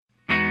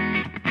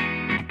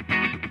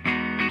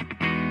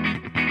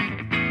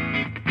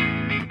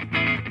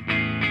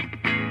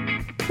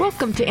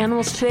Welcome to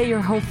Animals Today, your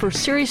home for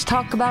serious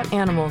talk about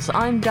animals.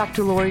 I'm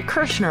Dr. Lori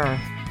Kirshner.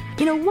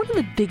 You know, one of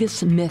the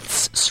biggest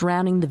myths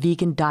surrounding the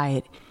vegan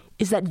diet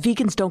is that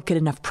vegans don't get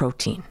enough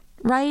protein,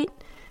 right?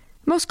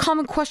 Most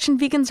common question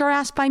vegans are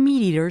asked by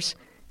meat eaters,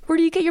 where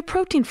do you get your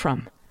protein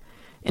from?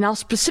 And I'll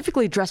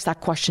specifically address that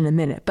question in a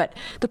minute. But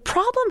the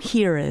problem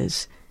here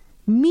is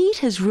meat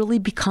has really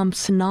become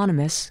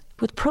synonymous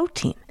with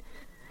protein.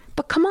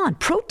 But come on,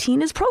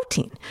 protein is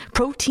protein.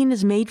 Protein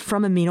is made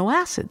from amino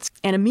acids.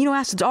 And amino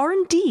acids are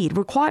indeed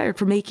required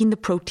for making the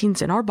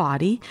proteins in our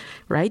body,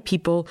 right?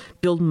 People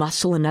build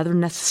muscle and other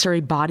necessary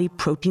body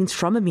proteins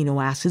from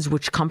amino acids,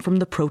 which come from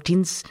the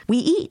proteins we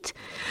eat.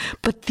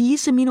 But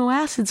these amino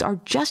acids are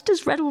just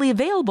as readily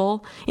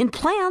available in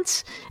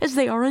plants as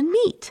they are in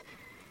meat.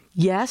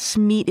 Yes,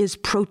 meat is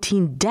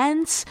protein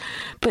dense,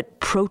 but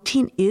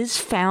protein is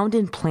found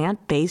in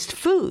plant-based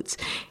foods.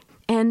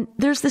 And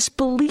there's this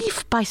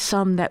belief by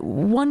some that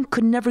one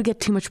could never get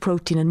too much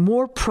protein and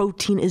more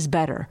protein is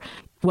better.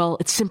 Well,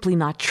 it's simply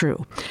not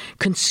true.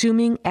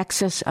 Consuming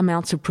excess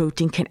amounts of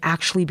protein can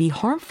actually be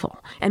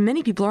harmful. And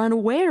many people are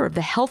unaware of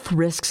the health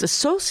risks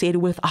associated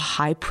with a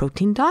high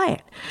protein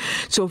diet.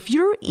 So if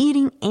you're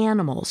eating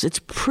animals, it's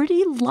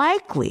pretty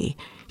likely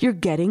you're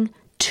getting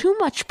too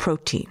much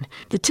protein.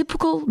 The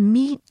typical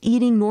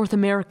meat-eating North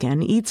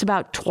American eats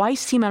about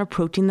twice the amount of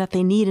protein that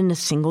they need in a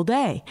single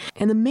day.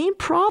 And the main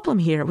problem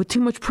here with too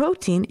much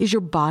protein is your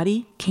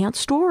body can't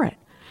store it.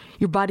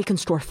 Your body can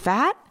store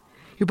fat,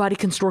 your body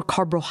can store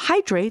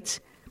carbohydrates,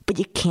 but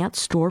you can't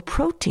store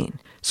protein.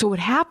 So what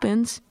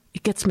happens,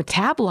 it gets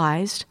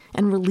metabolized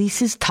and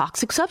releases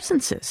toxic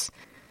substances.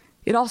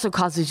 It also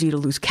causes you to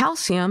lose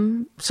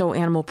calcium, so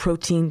animal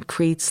protein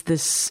creates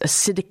this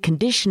acidic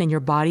condition in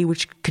your body,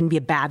 which can be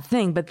a bad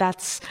thing, but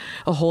that's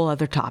a whole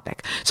other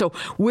topic. So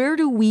where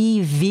do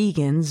we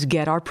vegans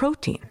get our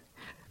protein?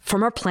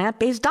 From our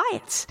plant-based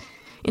diets.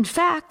 In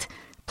fact,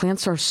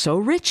 plants are so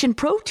rich in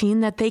protein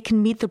that they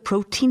can meet the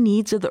protein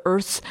needs of the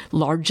Earth's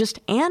largest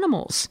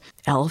animals.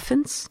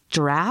 Elephants,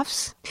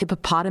 giraffes,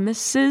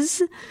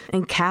 hippopotamuses,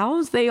 and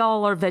cows, they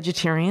all are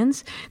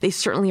vegetarians. They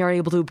certainly are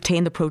able to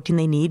obtain the protein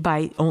they need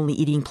by only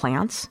eating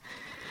plants.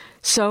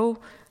 So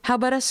how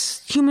about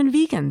us human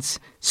vegans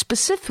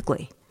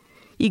specifically?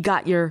 You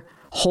got your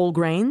whole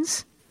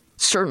grains,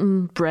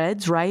 certain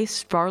breads,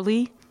 rice,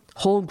 barley,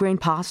 whole grain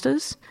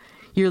pastas.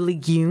 Your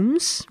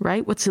legumes,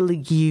 right? What's a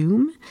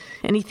legume?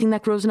 Anything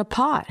that grows in a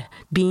pot.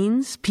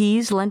 Beans,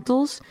 peas,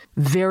 lentils,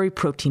 very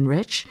protein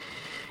rich.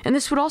 And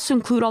this would also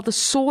include all the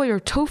soy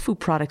or tofu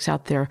products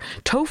out there.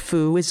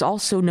 Tofu is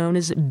also known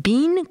as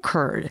bean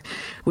curd,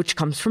 which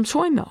comes from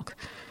soy milk.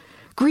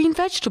 Green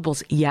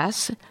vegetables.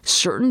 Yes,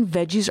 certain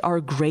veggies are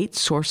a great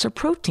source of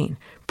protein.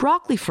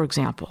 Broccoli, for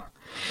example.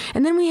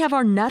 And then we have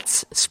our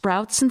nuts,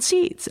 sprouts, and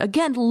seeds,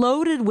 again,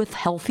 loaded with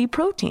healthy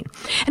protein.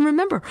 And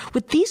remember,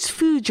 with these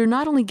foods, you're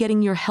not only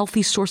getting your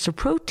healthy source of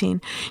protein,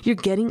 you're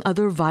getting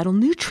other vital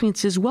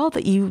nutrients as well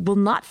that you will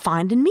not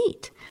find in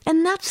meat.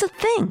 And that's the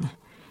thing.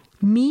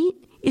 Meat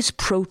is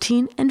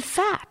protein and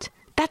fat.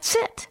 That's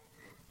it.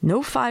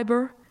 No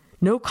fiber,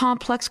 no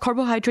complex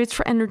carbohydrates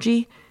for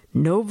energy,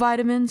 no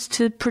vitamins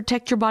to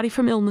protect your body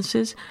from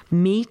illnesses.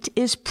 Meat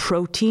is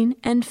protein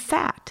and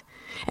fat.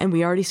 And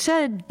we already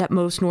said that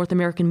most North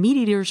American meat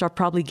eaters are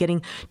probably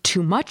getting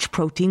too much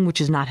protein, which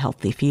is not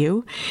healthy for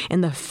you.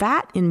 And the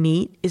fat in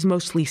meat is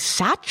mostly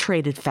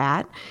saturated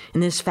fat,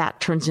 and this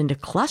fat turns into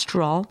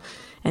cholesterol.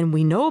 And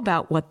we know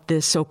about what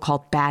this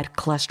so-called bad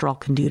cholesterol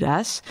can do to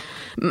us.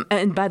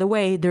 And by the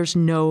way, there's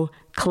no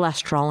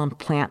cholesterol in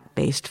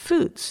plant-based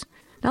foods.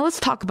 Now let's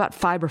talk about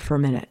fiber for a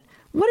minute.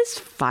 What is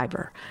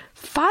fiber?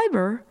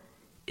 Fiber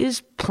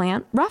is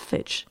plant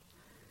roughage.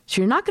 So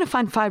you're not going to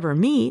find fiber in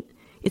meat.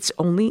 It's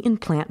only in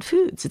plant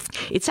foods.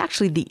 It's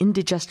actually the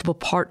indigestible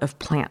part of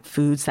plant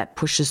foods that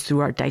pushes through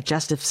our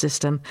digestive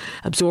system,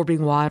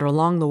 absorbing water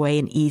along the way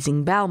and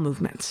easing bowel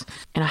movements.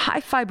 And a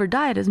high-fiber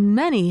diet has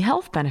many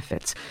health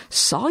benefits.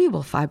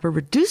 Soluble fiber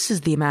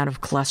reduces the amount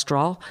of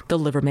cholesterol the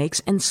liver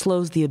makes and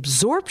slows the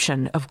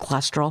absorption of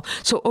cholesterol.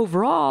 So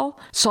overall,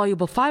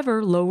 soluble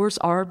fiber lowers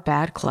our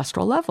bad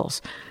cholesterol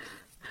levels.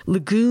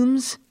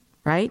 Legumes,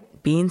 right?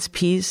 Beans,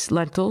 peas,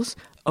 lentils,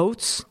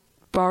 oats,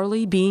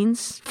 barley,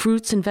 beans,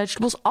 fruits, and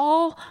vegetables,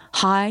 all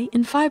high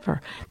in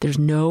fiber. There's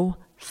no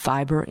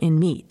fiber in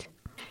meat.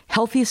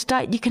 Healthiest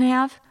diet you can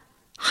have?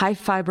 High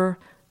fiber,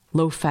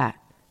 low fat.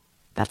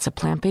 That's a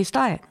plant-based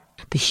diet.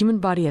 The human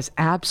body has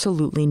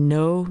absolutely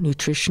no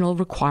nutritional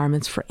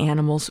requirements for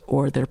animals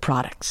or their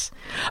products.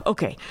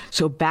 Okay,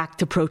 so back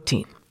to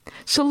protein.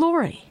 So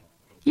Lori,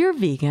 you're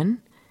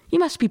vegan. You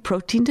must be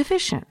protein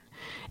deficient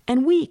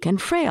and weak and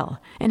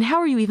frail. And how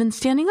are you even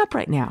standing up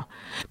right now?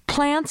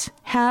 Plants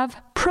have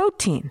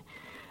protein.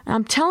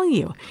 I'm telling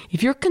you,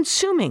 if you're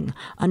consuming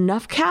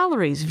enough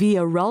calories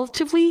via a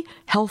relatively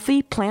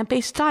healthy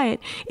plant-based diet,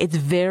 it's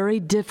very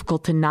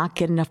difficult to not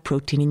get enough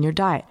protein in your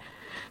diet.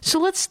 So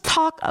let's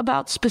talk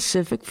about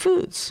specific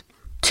foods.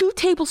 2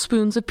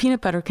 tablespoons of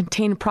peanut butter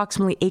contain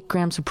approximately 8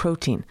 grams of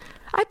protein.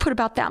 I I put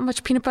about that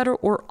much peanut butter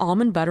or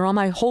almond butter on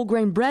my whole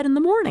grain bread in the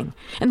morning.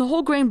 And the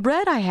whole grain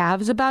bread I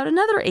have is about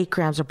another 8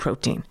 grams of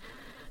protein.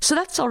 So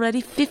that's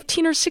already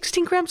 15 or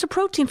 16 grams of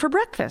protein for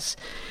breakfast.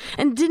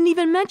 And didn't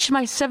even mention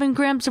my 7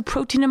 grams of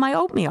protein in my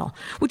oatmeal,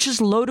 which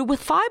is loaded with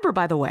fiber,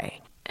 by the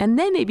way. And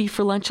then maybe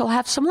for lunch I'll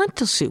have some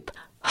lentil soup.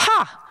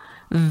 Ha!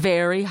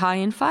 Very high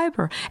in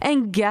fiber.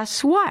 And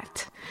guess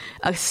what?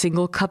 A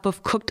single cup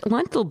of cooked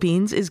lentil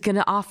beans is going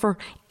to offer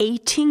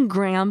 18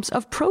 grams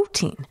of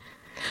protein.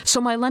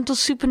 So my lentil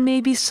soup and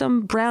maybe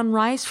some brown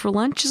rice for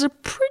lunch is a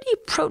pretty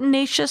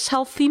proteinaceous,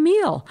 healthy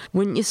meal,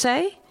 wouldn't you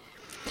say?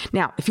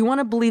 Now, if you want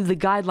to believe the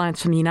guidelines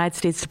from the United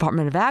States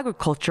Department of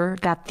Agriculture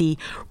that the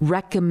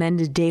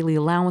recommended daily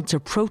allowance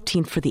of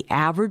protein for the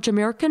average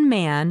American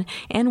man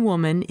and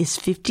woman is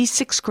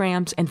 56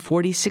 grams and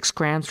 46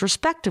 grams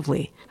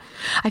respectively,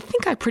 I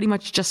think I pretty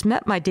much just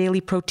met my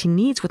daily protein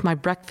needs with my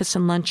breakfast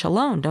and lunch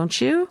alone,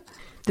 don't you?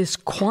 This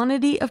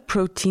quantity of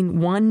protein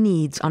one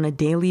needs on a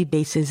daily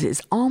basis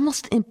is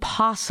almost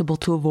impossible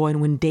to avoid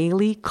when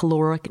daily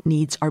caloric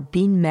needs are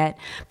being met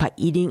by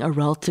eating a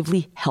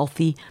relatively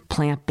healthy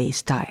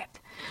plant-based diet.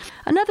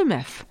 Another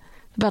myth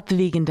about the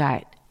vegan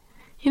diet: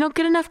 you don't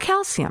get enough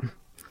calcium.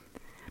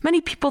 Many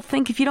people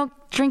think if you don't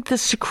drink the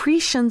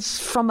secretions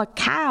from a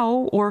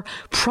cow or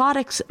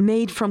products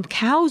made from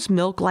cow's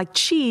milk like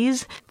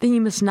cheese, then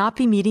you must not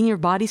be meeting your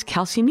body's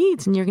calcium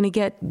needs and you're going to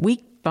get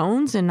weak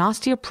bones and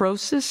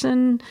osteoporosis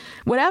and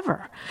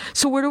whatever.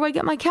 So where do I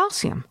get my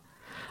calcium?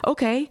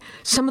 Okay,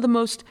 some of the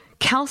most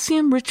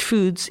calcium-rich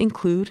foods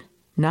include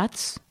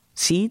nuts,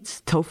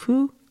 seeds,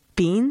 tofu,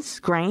 beans,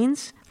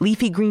 grains,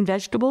 leafy green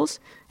vegetables.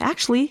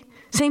 Actually,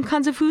 same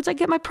kinds of foods I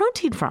get my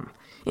protein from.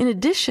 In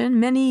addition,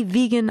 many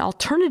vegan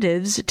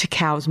alternatives to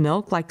cow's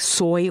milk, like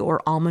soy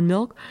or almond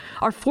milk,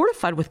 are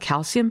fortified with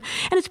calcium,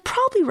 and it's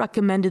probably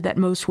recommended that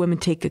most women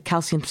take a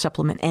calcium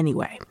supplement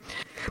anyway.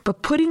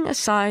 But putting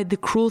aside the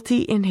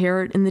cruelty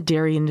inherent in the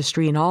dairy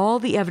industry and all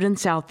the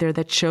evidence out there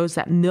that shows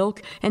that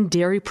milk and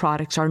dairy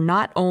products are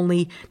not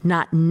only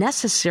not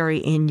necessary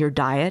in your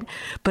diet,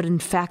 but in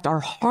fact are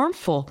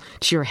harmful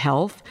to your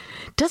health,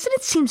 doesn't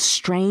it seem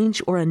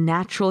strange or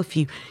unnatural if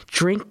you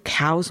drink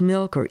cow's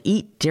milk or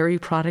eat dairy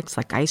products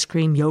like ice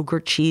cream,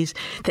 yogurt, cheese,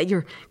 that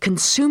you're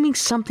consuming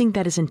something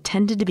that is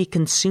intended to be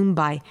consumed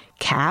by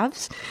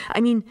calves? I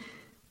mean,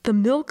 the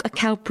milk a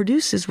cow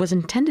produces was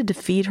intended to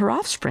feed her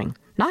offspring,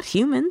 not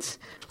humans.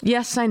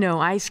 Yes, I know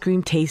ice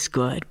cream tastes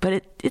good,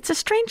 but it's a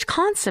strange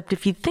concept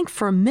if you think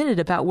for a minute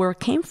about where it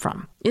came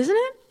from, isn't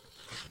it?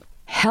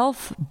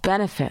 Health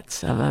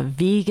benefits of a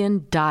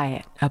vegan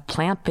diet, a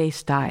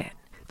plant-based diet.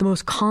 The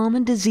most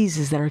common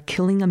diseases that are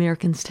killing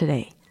Americans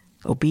today,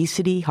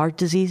 obesity, heart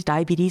disease,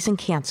 diabetes, and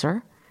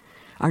cancer,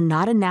 are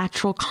not a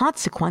natural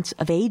consequence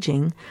of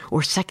aging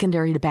or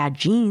secondary to bad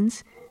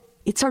genes.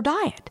 It's our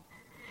diet.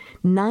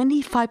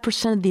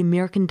 95% of the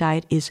American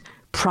diet is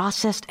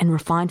processed and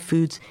refined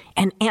foods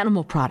and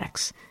animal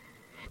products.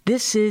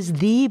 This is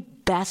the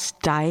best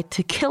diet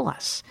to kill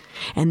us.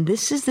 And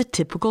this is the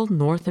typical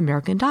North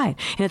American diet.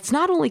 And it's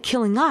not only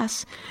killing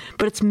us,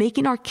 but it's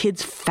making our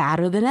kids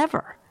fatter than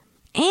ever.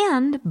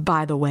 And,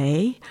 by the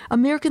way,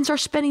 Americans are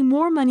spending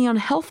more money on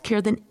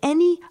healthcare than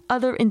any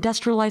other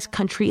industrialized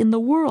country in the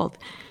world.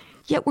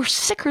 Yet we're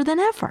sicker than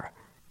ever.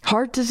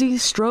 Heart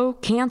disease,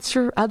 stroke,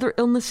 cancer, other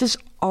illnesses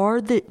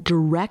are the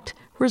direct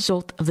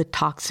result of the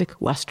toxic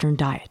Western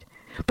diet.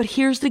 But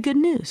here's the good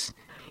news.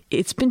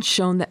 It's been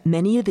shown that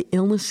many of the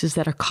illnesses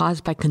that are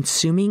caused by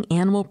consuming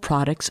animal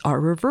products are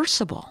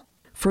reversible.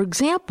 For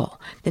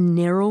example, the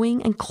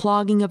narrowing and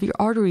clogging of your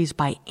arteries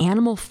by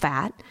animal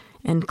fat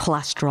and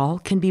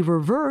cholesterol can be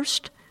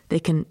reversed. They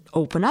can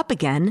open up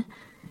again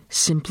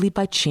simply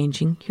by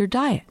changing your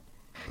diet.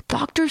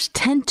 Doctors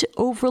tend to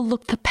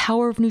overlook the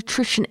power of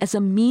nutrition as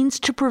a means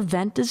to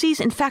prevent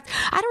disease. In fact,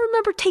 I don't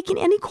remember taking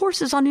any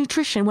courses on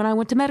nutrition when I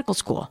went to medical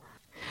school.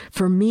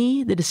 For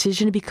me, the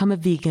decision to become a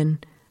vegan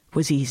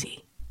was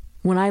easy.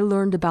 When I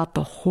learned about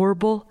the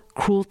horrible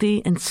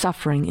cruelty and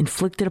suffering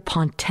inflicted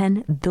upon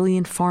 10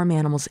 billion farm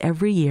animals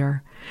every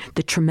year,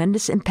 the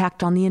tremendous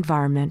impact on the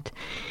environment,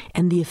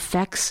 and the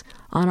effects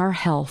on our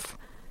health,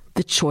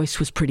 the choice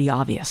was pretty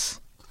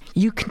obvious.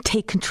 You can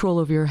take control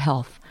over your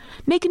health.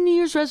 Make a New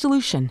Year's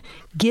resolution.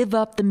 Give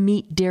up the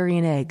meat, dairy,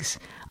 and eggs.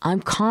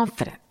 I'm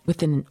confident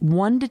within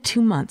 1 to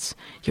 2 months,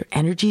 your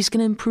energy is going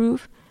to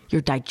improve. Your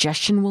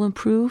digestion will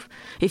improve.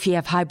 If you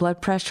have high blood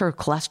pressure or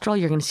cholesterol,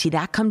 you're going to see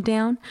that come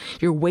down.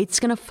 Your weight's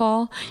going to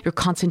fall. Your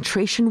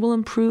concentration will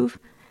improve.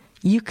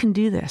 You can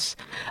do this.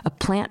 A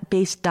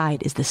plant-based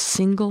diet is the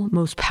single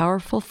most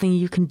powerful thing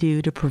you can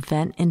do to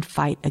prevent and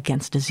fight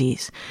against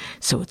disease.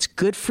 So it's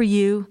good for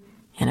you,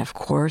 and of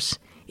course,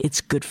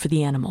 it's good for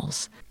the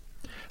animals.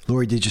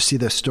 Lori, did you see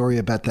the story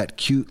about that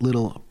cute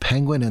little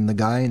penguin and the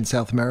guy in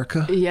South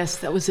America? Yes,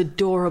 that was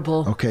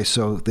adorable. Okay,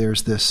 so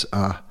there's this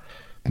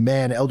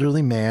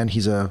elderly man.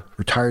 He's a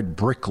retired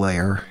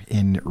bricklayer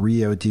in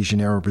Rio de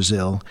Janeiro,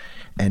 Brazil,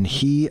 and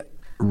he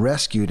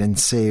rescued and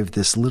saved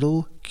this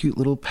cute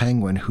little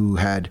penguin who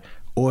had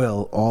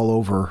oil all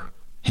over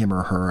him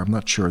or her. I'm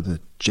not sure the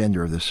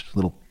gender of this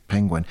little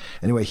penguin.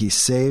 Anyway, he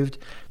saved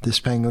this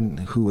penguin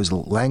who was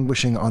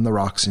languishing on the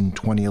rocks in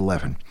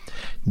 2011.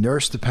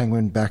 Nursed the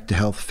penguin back to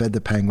health, fed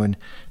the penguin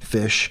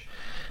fish,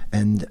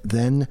 and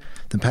then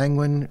the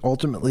penguin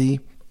ultimately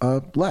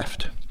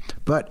left.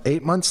 But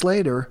 8 months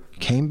later,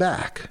 came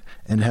back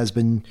and has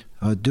been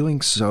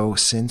doing so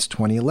since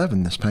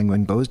 2011. This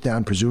penguin goes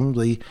down,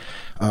 presumably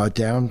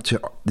down to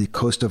the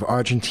coast of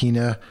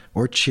Argentina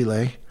or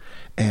Chile,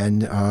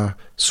 and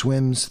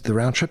swims. The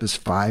round trip is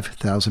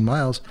 5,000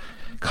 miles,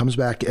 comes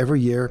back every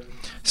year,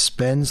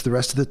 spends the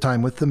rest of the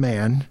time with the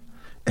man,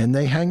 and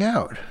they hang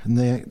out. And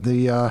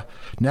the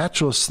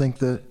naturalists think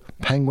the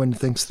penguin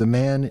thinks the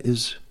man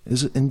is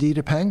indeed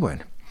a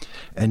penguin.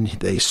 And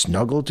they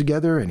snuggle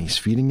together, and he's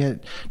feeding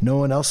it. No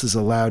one else is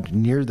allowed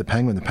near the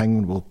penguin. The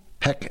penguin will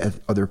peck at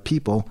other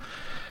people,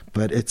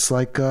 but it's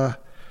like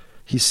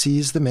he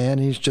sees the man,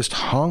 and he just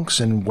honks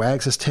and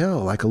wags his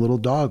tail like a little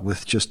dog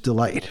with just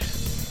delight.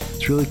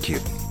 It's really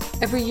cute.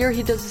 Every year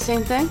he does the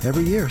same thing?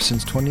 Every year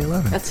since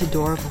 2011. That's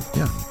adorable.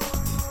 Yeah.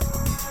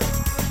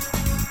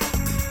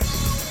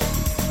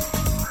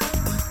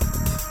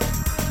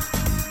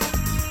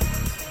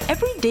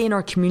 Every day in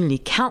our community,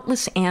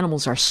 countless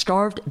animals are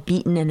starved,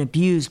 beaten, and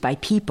abused by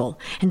people.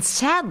 And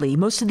sadly,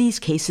 most of these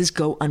cases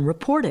go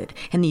unreported,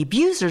 and the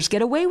abusers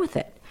get away with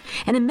it.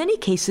 And in many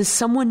cases,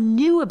 someone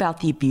knew about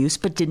the abuse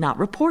but did not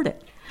report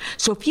it.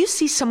 So if you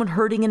see someone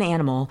hurting an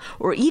animal,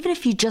 or even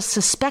if you just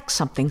suspect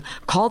something,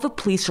 call the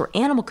police or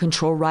animal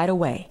control right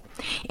away.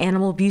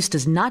 Animal abuse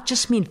does not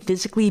just mean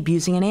physically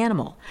abusing an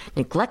animal.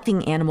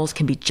 Neglecting animals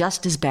can be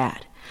just as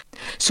bad.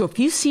 So if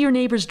you see your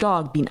neighbor's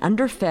dog being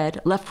underfed,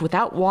 left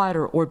without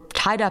water, or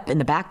tied up in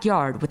the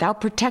backyard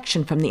without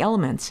protection from the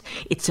elements,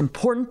 it's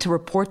important to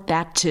report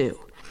that too.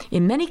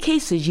 In many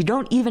cases, you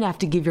don't even have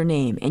to give your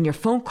name, and your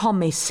phone call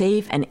may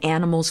save an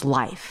animal's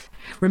life.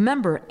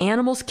 Remember,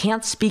 animals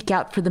can't speak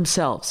out for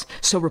themselves,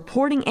 so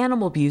reporting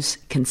animal abuse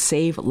can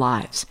save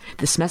lives.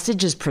 This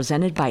message is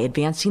presented by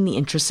Advancing the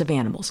Interests of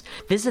Animals.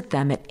 Visit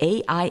them at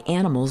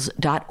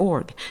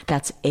aianimals.org.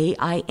 That's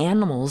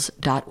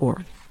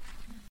aianimals.org.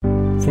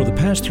 For the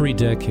past 3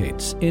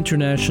 decades,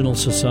 International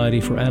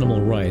Society for Animal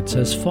Rights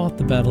has fought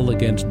the battle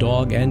against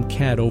dog and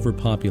cat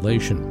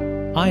overpopulation.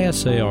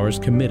 ISAR is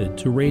committed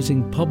to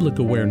raising public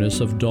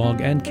awareness of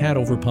dog and cat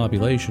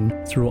overpopulation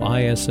through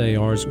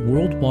ISAR's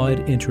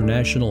Worldwide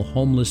International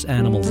Homeless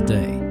Animals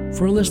Day.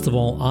 For a list of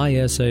all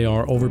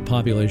ISAR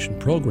overpopulation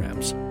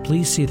programs,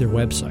 please see their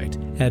website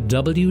at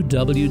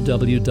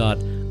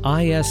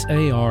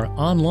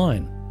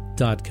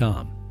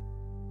www.isaronline.com.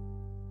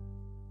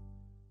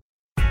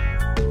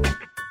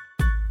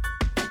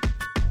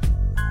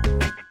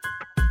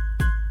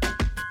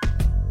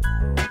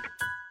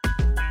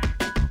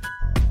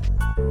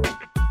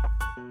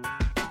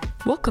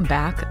 Welcome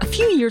back. A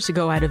few years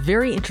ago, I had a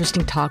very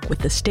interesting talk with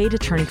the State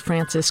Attorney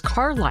Frances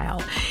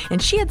Carlisle,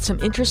 and she had some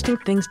interesting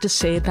things to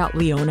say about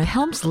Leona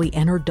Helmsley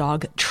and her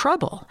dog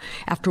Trouble,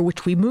 after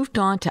which we moved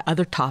on to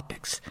other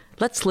topics.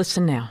 Let's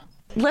listen now.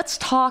 Let's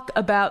talk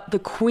about the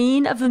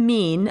queen of the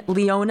mean,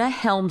 Leona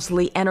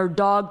Helmsley, and her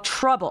dog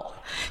Trouble.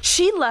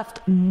 She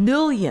left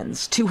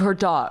millions to her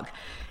dog.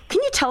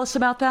 Can you tell us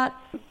about that?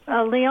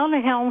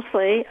 Leona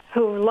Helmsley,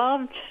 who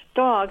loved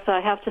dogs, I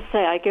have to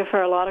say, I give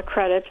her a lot of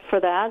credit for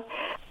that.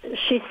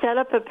 She set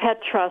up a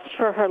pet trust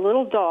for her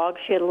little dog.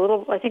 She had a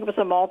little, I think it was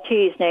a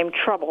Maltese named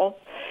Trouble,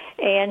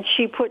 and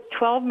she put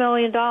 $12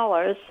 million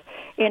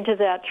into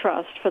that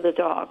trust for the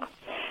dog.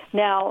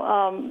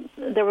 Now,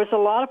 there was a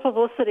lot of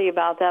publicity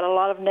about that, a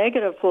lot of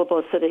negative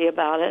publicity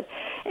about it,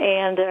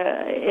 and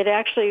it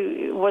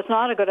actually was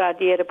not a good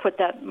idea to put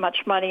that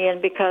much money in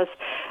because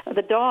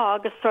the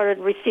dog started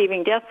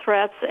receiving death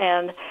threats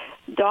and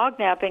dog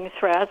napping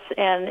threats,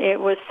 and it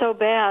was so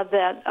bad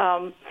that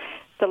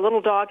the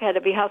little dog had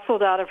to be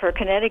hustled out of her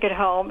Connecticut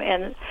home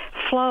and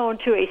flown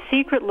to a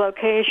secret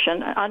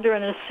location under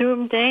an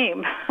assumed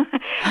name.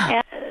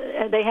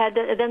 And they had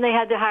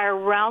to hire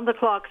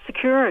round-the-clock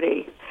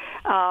security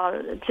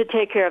to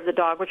take care of the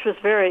dog, which was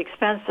very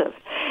expensive.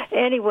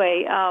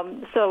 Anyway,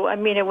 so I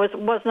mean, it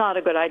was not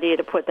a good idea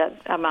to put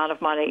that amount of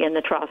money in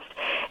the trust.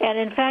 And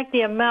in fact, the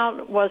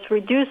amount was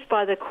reduced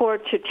by the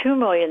court to $2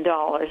 million.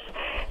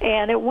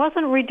 And it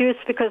wasn't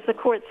reduced because the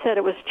court said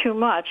it was too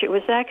much. It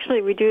was actually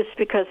reduced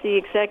because the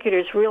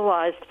executors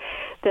realized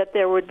that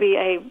there would be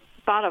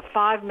about a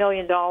 $5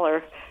 million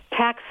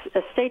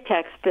estate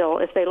tax bill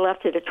if they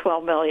left it at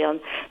 $12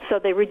 million. So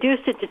they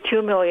reduced it to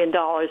 $2 million,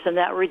 and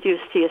that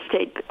reduced the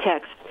estate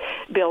tax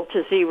bill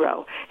to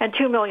zero. And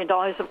 $2 million,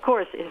 of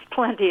course, is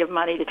plenty of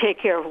money to take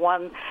care of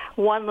one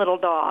little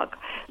dog.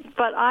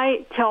 But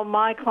I tell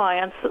my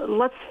clients,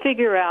 let's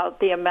figure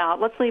out the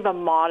amount. Let's leave a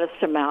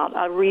modest amount,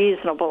 a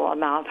reasonable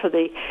amount for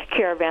the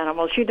care of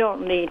animals. You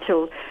don't need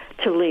to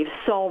leave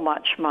so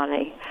much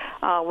money.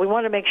 We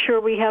want to make sure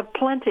we have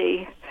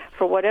plenty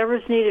for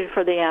whatever's needed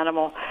for the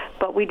animal,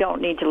 but we don't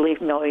need to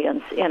leave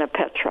millions in a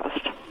pet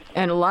trust.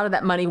 And a lot of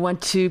that money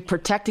went to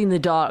protecting the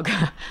dog.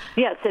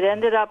 Yes, it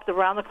ended up, the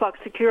round-the-clock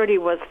security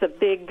was the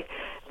big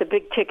the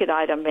big ticket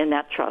item in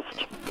that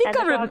trust. And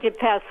the dog did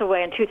pass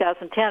away in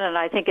 2010, and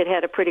I think it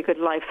had a pretty good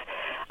life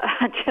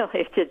until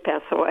it did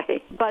pass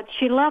away. But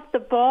she left the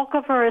bulk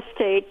of her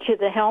estate to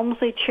the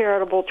Helmsley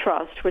Charitable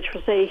Trust, which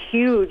was a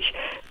huge,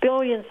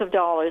 billions of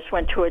dollars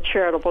went to a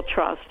charitable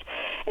trust.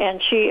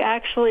 And she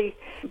actually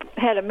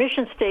had a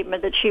mission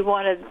statement that she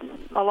wanted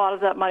a lot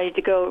of that money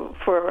to go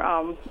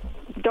for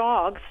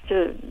dogs,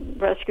 to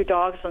rescue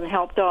dogs and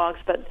help dogs,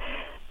 but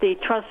the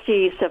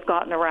trustees have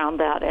gotten around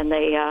that, and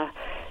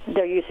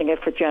they're using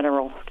it for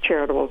general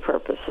charitable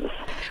purposes.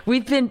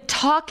 We've been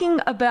talking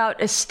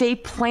about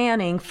estate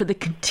planning for the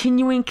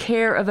continuing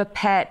care of a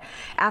pet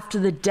after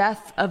the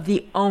death of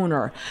the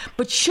owner.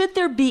 But should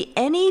there be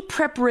any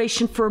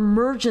preparation for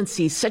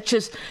emergencies, such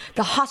as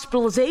the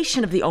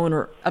hospitalization of the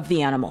owner of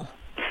the animal?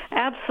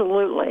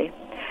 Absolutely.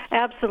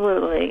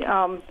 Absolutely.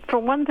 For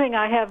one thing,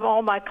 I have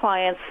all my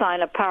clients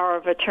sign a power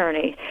of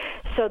attorney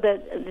so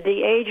that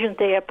the agent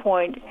they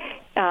appoint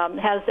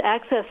has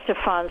access to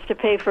funds to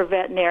pay for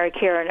veterinary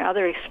care and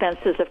other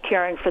expenses of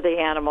caring for the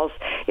animals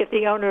if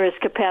the owner is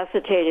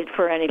capacitated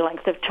for any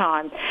length of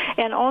time.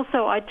 And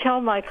also, I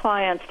tell my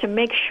clients to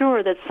make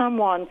sure that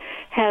someone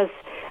has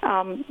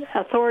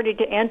authority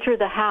to enter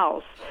the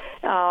house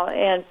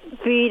and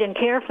feed and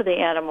care for the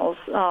animals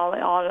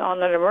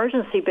on an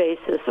emergency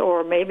basis,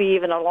 or maybe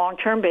even a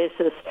long-term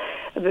basis,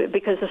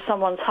 because if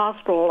someone's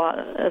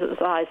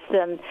hospitalized,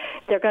 then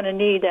they're going to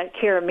need that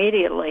care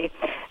immediately.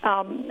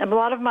 A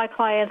lot of my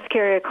clients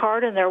carry a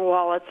card in their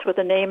wallets with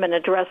the name and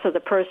address of the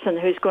person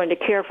who's going to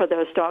care for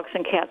those dogs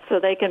and cats,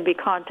 so they can be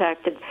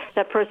contacted.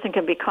 That person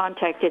can be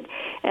contacted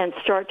and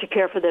start to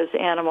care for those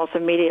animals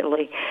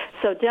immediately.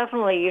 So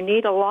definitely you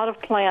need a lot of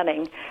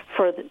planning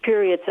for the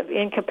periods of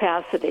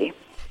incapacity.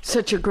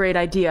 Such a great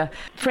idea.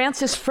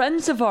 Frances,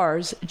 friends of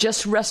ours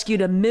just rescued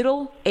a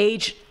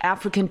middle-aged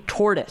African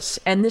tortoise,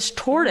 and this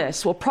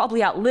tortoise will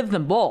probably outlive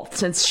them both,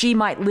 since she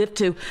might live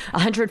to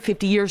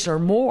 150 years or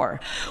more.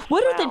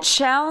 What are the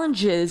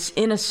challenges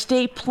in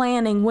estate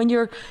planning when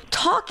you're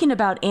talking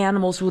about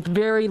animals with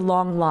very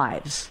long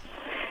lives?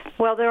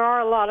 Well, there are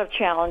a lot of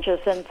challenges,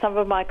 and some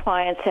of my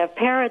clients have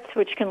parrots,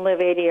 which can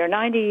live 80 or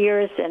 90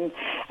 years, and,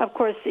 of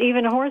course,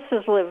 even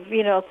horses live,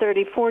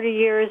 30, 40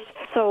 years.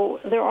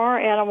 So there are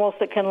animals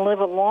that can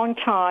live a long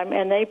time,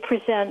 and they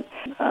present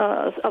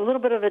a little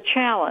bit of a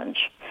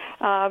challenge.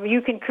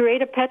 You can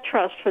create a pet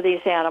trust for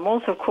these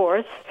animals, of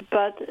course,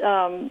 but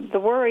the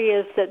worry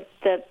is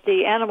that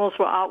the animals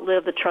will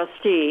outlive the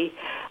trustee,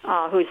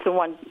 who's the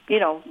one,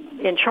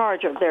 in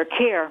charge of their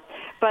care.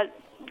 But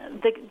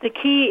the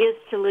key is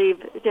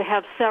to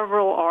have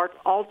several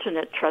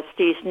alternate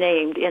trustees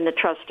named in the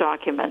trust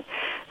document.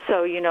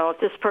 So, if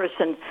this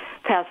person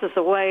passes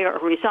away or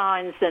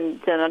resigns, then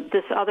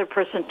this other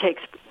person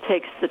takes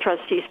the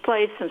trustee's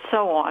place, and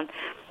so on.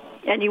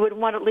 And you would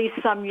want at least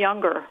some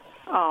younger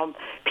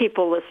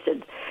people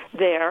listed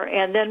there.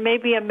 And then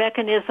maybe a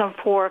mechanism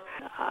for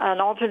an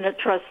alternate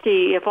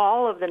trustee. If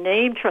all of the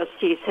named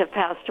trustees have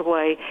passed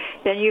away,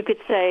 then you could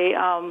say,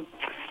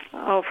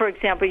 for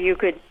example, you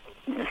could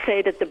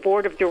say that the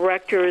board of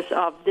directors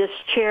of this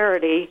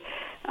charity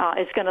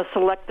is going to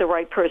select the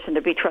right person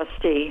to be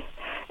trustee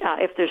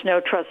if there's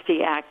no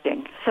trustee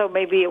acting. So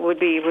maybe it would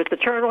be with the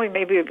turtle,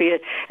 maybe it would be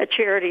a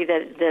charity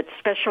that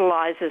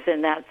specializes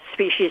in that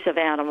species of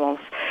animals.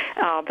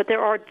 But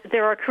there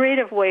are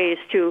creative ways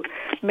to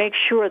make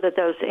sure that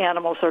those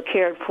animals are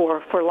cared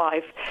for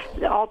life.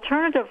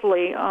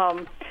 Alternatively,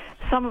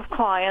 some of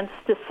clients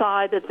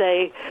decide that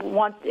they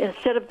want,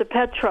 instead of the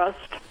pet trust,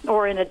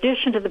 or in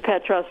addition to the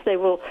pet trust, they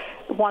will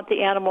want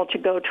the animal to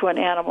go to an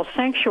animal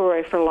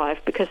sanctuary for life,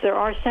 because there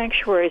are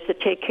sanctuaries that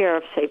take care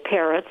of, say,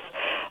 parrots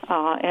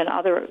and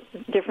other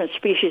different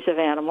species of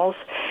animals.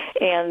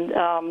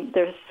 And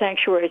there's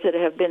sanctuaries that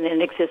have been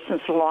in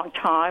existence a long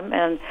time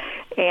and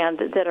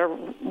that are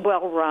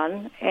well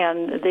run,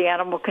 and the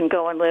animal can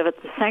go and live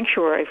at the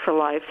sanctuary for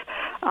life.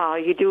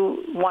 You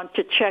do want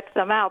to check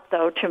them out,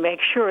 though, to make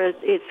sure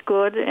it's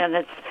good and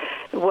it's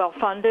well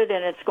funded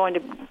and it's going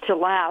to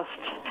last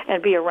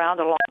and be around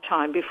a long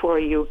time before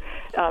you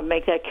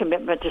make that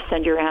commitment to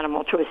send your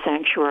animal to a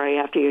sanctuary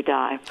after you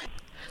die.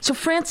 So,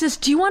 Frances,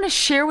 do you want to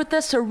share with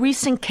us a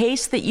recent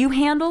case that you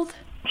handled?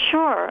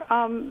 Sure.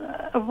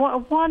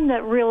 One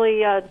that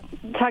really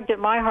tugged at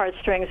my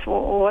heartstrings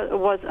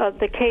was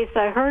the case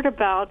I heard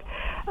about,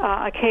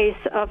 a case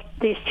of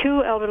these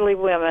two elderly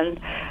women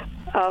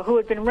who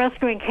had been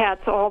rescuing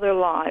cats all their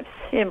lives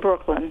in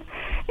Brooklyn.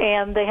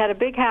 And they had a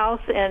big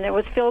house, and it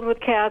was filled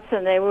with cats,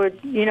 and they were,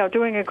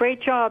 doing a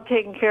great job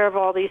taking care of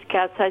all these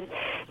cats.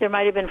 There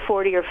might have been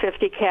 40 or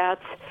 50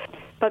 cats,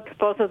 but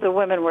both of the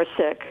women were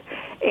sick.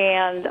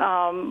 And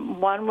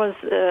one was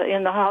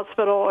in the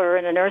hospital or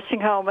in a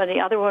nursing home, and the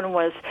other one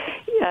was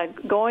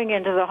going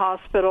into the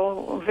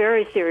hospital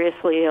very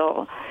seriously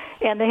ill.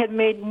 And they had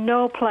made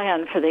no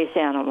plan for these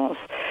animals.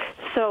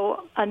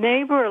 So a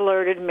neighbor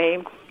alerted me,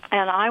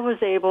 and I was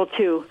able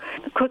to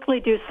quickly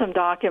do some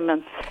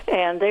documents,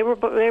 and they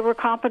were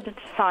competent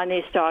to sign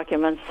these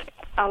documents.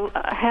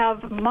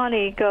 have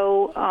money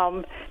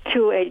go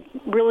to a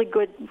really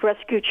good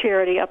rescue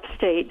charity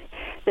upstate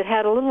that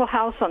had a little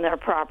house on their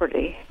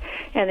property.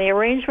 And the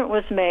arrangement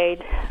was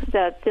made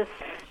that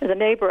the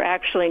neighbor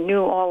actually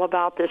knew all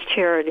about this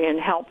charity and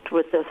helped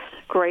with this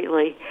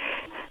greatly,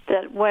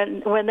 that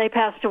when they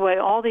passed away,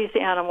 all these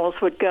animals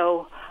would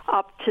go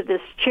up to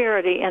this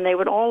charity and they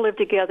would all live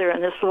together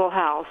in this little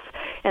house.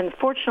 And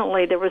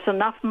fortunately, there was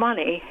enough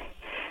money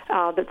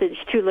that these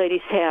two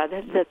ladies had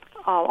that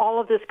all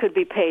of this could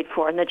be paid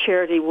for, and the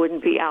charity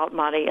wouldn't be out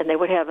money, and they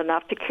would have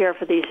enough to care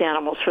for these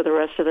animals for the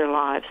rest of their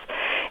lives.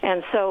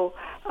 And so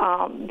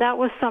that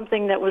was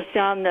something that was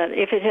done that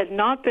if it had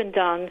not been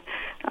done,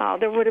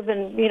 there would have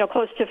been,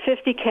 close to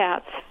 50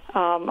 cats, a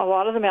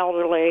lot of them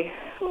elderly,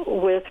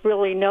 with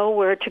really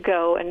nowhere to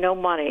go and no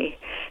money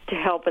to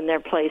help in their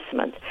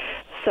placement.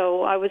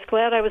 So I was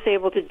glad I was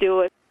able to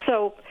do it.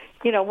 So,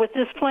 with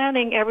this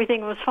planning,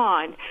 everything was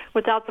fine.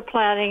 Without the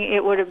planning,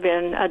 it would have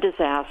been a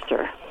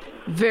disaster.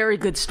 Very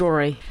good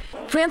story.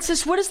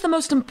 Frances, what is the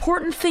most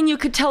important thing you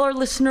could tell our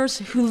listeners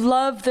who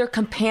love their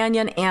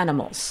companion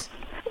animals?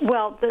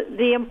 Well,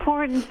 the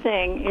important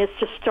thing is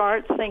to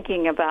start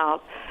thinking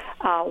about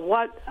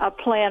what a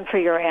plan for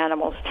your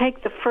animals.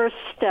 Take the first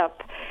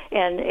step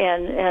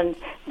and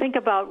think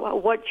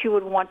about what you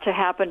would want to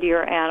happen to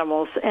your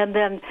animals, and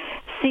then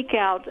seek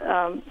out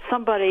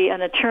somebody,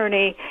 an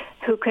attorney,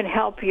 who can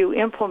help you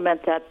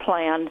implement that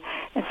plan,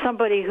 and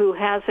somebody who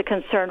has a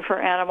concern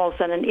for animals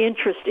and an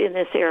interest in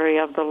this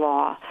area of the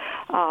law.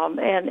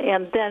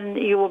 And then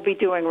you will be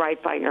doing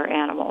right by your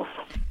animals.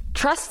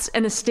 Trusts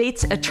and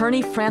Estates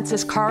attorney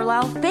Frances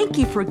Carlisle, thank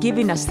you for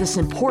giving us this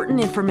important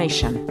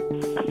information.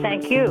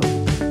 Thank you.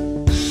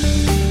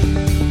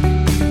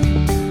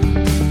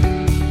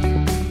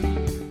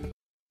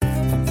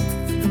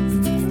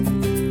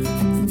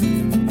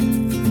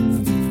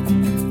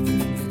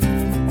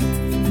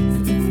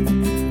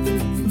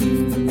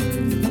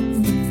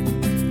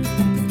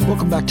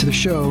 Welcome back to the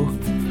show.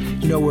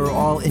 We're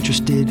all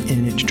interested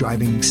in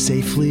driving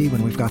safely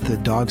when we've got the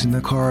dogs in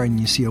the car, and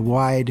you see a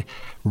wide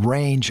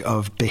range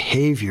of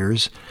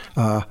behaviors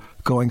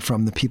going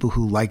from the people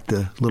who like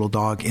the little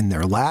dog in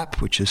their lap,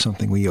 which is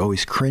something we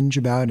always cringe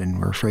about, and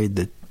we're afraid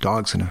the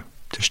dog's going to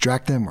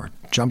distract them or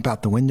jump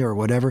out the window or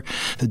whatever.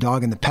 The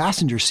dog in the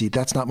passenger seat,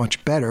 that's not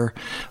much better,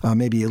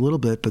 maybe a little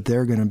bit, but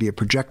they're going to be a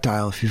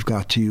projectile if you've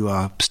got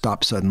to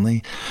stop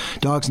suddenly.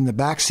 Dogs in the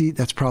back seat,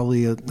 that's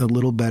probably a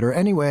little better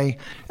anyway.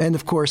 And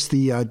of course,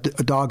 the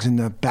dogs in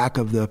the back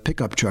of the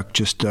pickup truck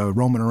just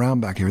roaming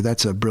around back here,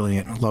 that's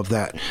brilliant. Love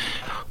that.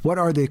 What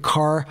are the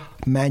car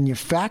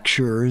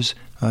manufacturers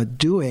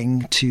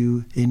doing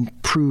to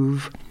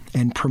improve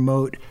and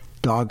promote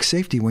dog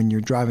safety when you're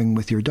driving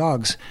with your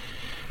dogs?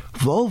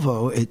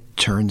 Volvo, it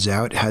turns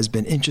out, has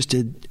been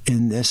interested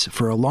in this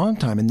for a long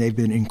time, and they've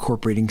been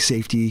incorporating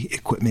safety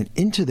equipment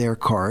into their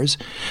cars.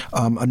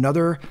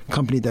 Another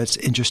company that's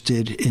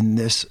interested in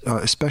this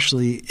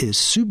especially is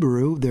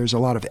Subaru. There's a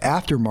lot of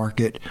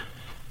aftermarket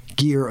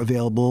gear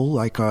available,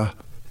 like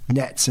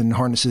nets and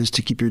harnesses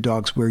to keep your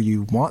dogs where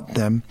you want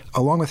them.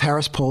 Along with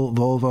Harris Poll,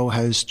 Volvo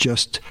has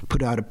just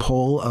put out a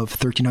poll of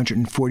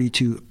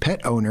 1,342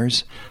 pet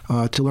owners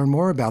to learn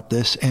more about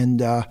this,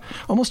 and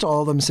almost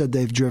all of them said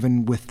they've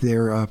driven with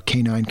their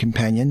canine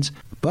companions,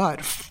 but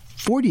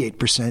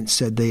 48%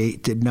 said they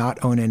did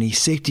not own any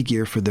safety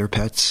gear for their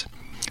pets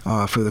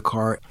for the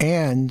car,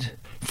 and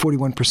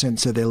 41%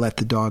 said they let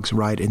the dogs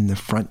ride in the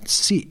front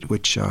seat,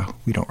 which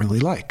we don't really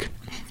like.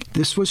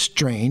 This was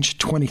strange.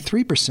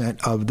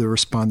 23% of the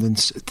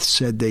respondents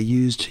said they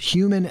used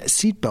human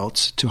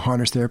seatbelts to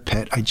harness their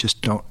pet. I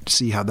just don't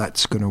see how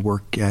that's going to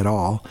work at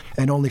all.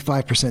 And only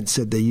 5%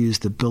 said they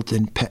used the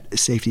built-in pet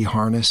safety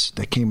harness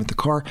that came with the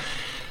car.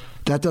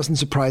 That doesn't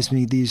surprise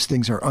me. These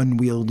things are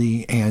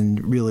unwieldy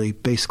and really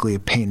basically a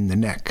pain in the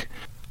neck.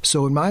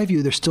 So in my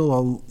view, there's still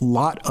a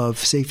lot of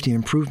safety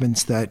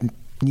improvements that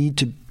need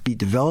to be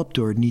developed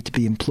or need to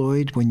be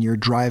employed when you're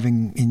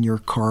driving in your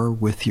car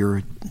with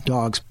your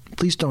dogs.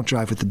 Please don't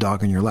drive with the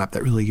dog on your lap.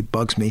 That really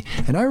bugs me.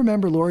 And I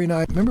remember, Lori and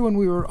I, when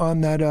we were on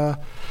that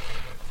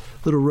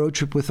little road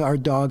trip with our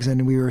dogs,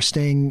 and we were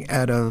staying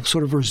at a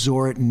sort of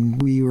resort,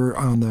 and we were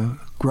on the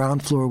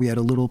ground floor. We had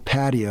a little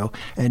patio,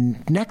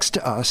 and next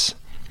to us,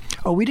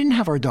 we didn't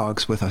have our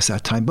dogs with us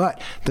that time,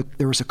 but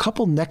there was a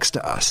couple next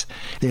to us.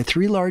 They had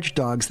 3 large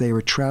dogs. They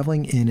were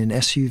traveling in an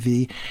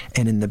SUV,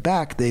 and in the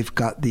back, they've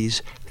got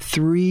these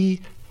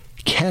 3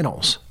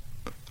 kennels,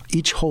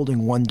 each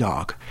holding 1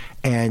 dog.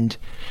 And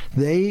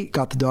they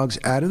got the dogs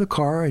out of the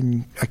car,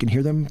 and I can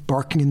hear them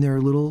barking in their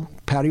little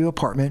patio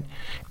apartment,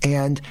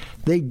 and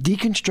they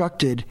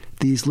deconstructed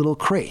these little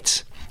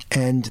crates,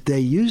 and they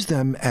used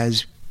them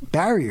as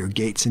barrier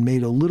gates and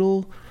made a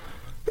little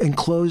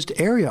enclosed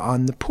area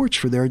on the porch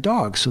for their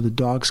dogs. So the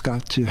dogs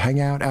got to hang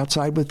out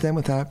outside with them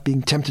without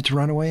being tempted to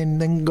run away and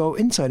then go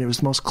inside. It was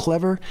the most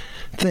clever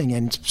thing,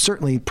 and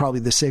certainly probably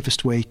the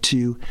safest way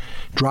to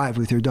drive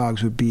with your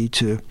dogs would be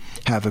to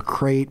have a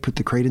crate, put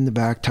the crate in the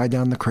back, tie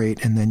down the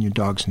crate, and then your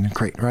dog's in the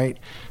crate, right?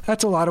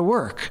 That's a lot of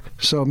work.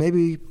 So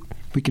maybe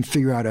we can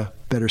figure out a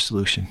better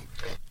solution.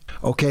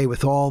 Okay,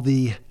 with all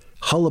the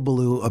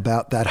hullabaloo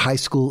about that high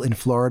school in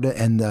Florida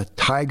and the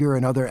tiger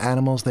and other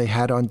animals they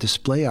had on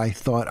display, I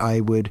thought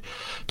I would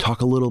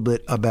talk a little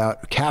bit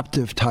about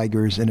captive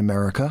tigers in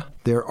America.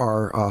 There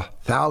are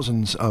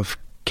thousands of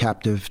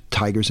captive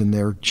tigers, and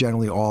they're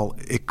generally all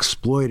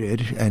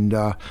exploited, and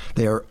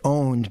they are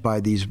owned by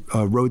these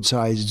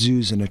roadside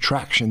zoos and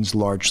attractions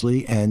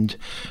largely, and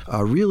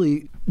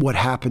really what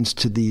happens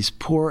to these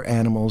poor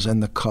animals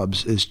and the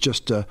cubs is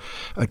just a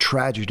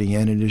tragedy,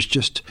 and it is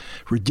just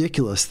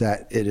ridiculous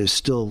that it is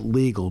still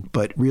legal,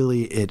 but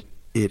really it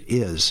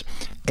is.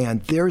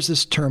 And there's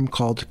this term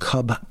called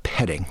cub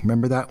petting.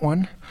 Remember that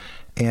one?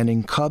 And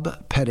in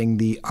cub petting,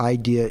 the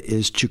idea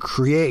is to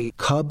create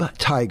cub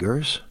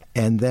tigers,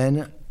 and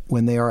then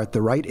when they are at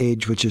the right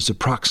age, which is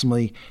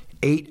approximately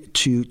 8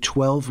 to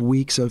 12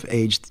 weeks of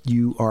age,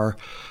 you are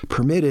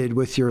permitted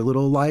with your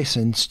little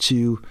license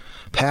to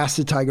pass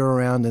the tiger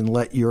around and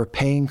let your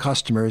paying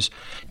customers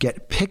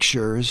get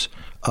pictures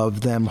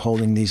of them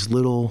holding these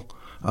little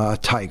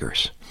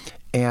tigers.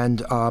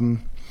 And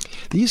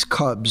these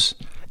cubs,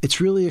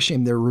 it's really a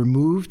shame. They're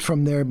removed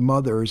from their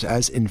mothers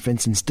as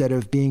infants instead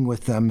of being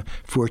with them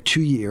for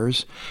 2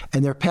 years,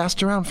 and they're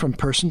passed around from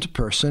person to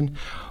person,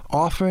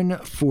 often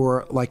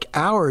for like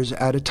hours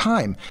at a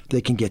time.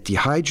 They can get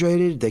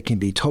dehydrated, they can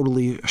be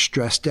totally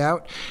stressed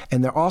out,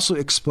 and they're also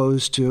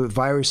exposed to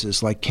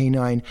viruses like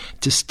canine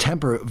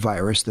distemper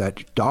virus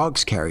that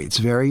dogs carry. It's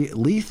very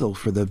lethal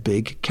for the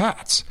big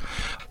cats.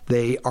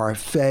 They are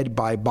fed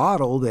by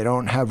bottle. They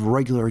don't have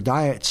regular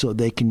diet, so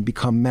they can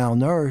become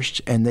malnourished,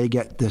 and they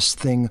get this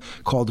thing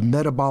called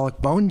metabolic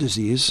bone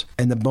disease,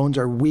 and the bones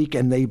are weak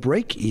and they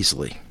break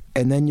easily.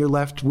 And then you're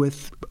left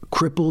with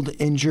crippled,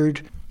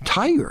 injured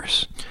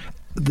tigers.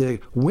 The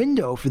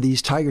window for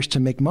these tigers to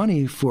make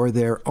money for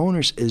their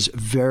owners is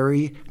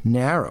very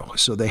narrow,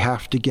 so they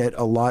have to get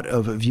a lot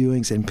of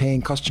viewings and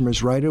paying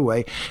customers right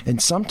away,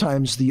 and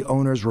sometimes the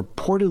owners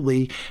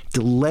reportedly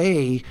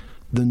delay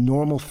the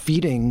normal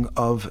feeding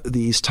of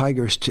these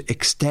tigers to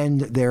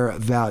extend their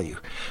value.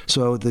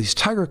 So these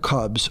tiger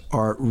cubs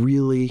are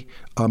really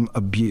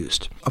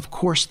abused. Of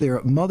course,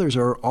 their mothers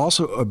are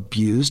also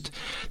abused.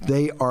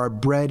 They are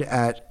bred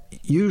at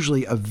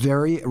usually a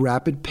very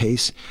rapid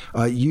pace.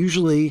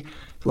 Usually,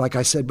 like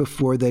I said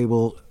before, they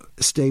will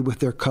stay with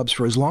their cubs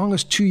for as long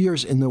as 2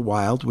 years in the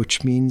wild,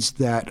 which means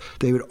that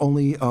they would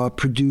only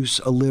produce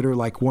a litter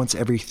like once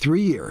every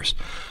 3 years.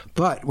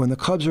 But when the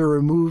cubs are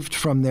removed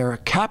from their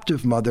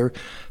captive mother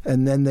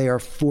and then they are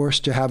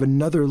forced to have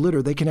another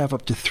litter, they can have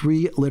up to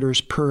 3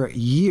 litters per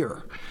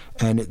year.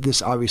 And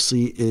this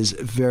obviously is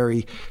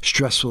very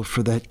stressful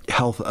for the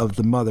health of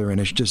the mother,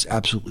 and it's just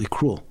absolutely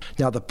cruel.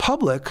 Now, the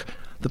public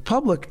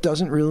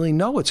doesn't really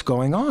know what's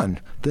going on.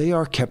 They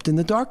are kept in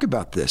the dark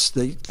about this.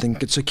 They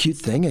think it's a cute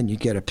thing, and you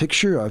get a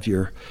picture of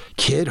your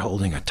kid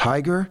holding a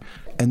tiger,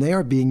 and they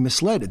are being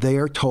misled. They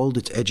are told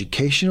it's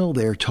educational.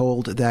 They are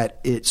told that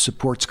it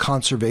supports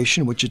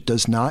conservation, which it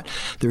does not.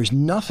 There's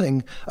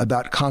nothing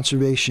about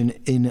conservation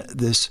in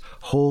this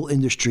whole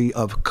industry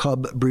of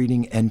cub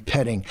breeding and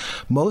petting.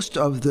 Most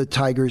of the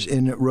tigers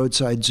in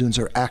roadside zoos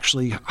are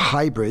actually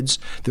hybrids.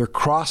 They're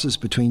crosses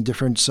between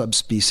different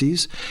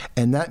subspecies,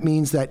 and that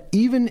means that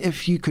even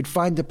if you could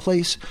find a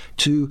place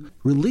to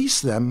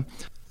release them,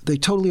 they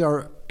totally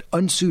are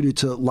unsuited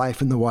to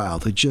life in the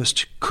wild. It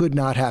just could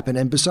not happen.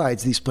 And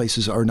besides, these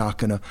places are not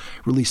going to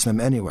release them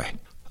anyway.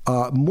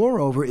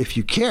 Moreover, if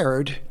you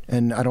cared,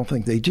 and I don't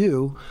think they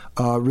do,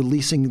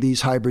 releasing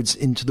these hybrids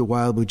into the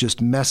wild would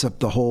just mess up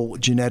the whole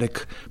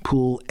genetic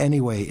pool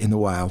anyway in the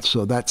wild.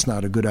 So that's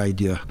not a good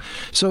idea.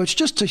 So it's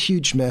just a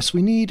huge mess.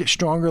 We need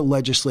stronger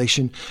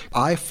legislation.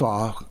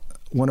 IFAW,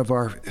 one of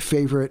our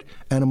favorite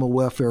animal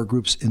welfare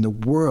groups in the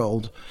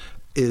world,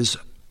 is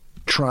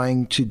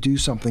trying to do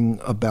something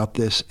about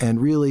this,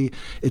 and really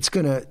it's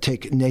going to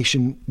take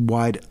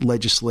nationwide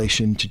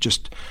legislation to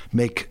just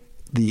make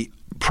the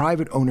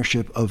private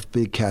ownership of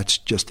big cats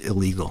just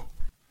illegal.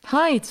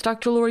 Hi, it's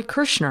Dr. Lori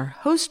Kirshner,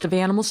 host of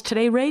Animals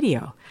Today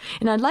Radio,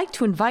 and I'd like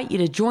to invite you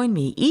to join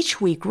me each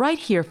week right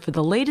here for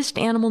the latest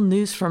animal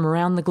news from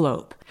around the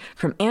globe.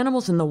 From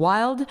animals in the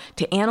wild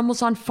to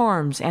animals on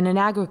farms and in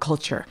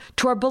agriculture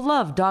to our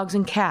beloved dogs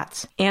and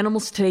cats,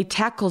 Animals Today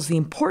tackles the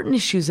important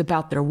issues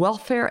about their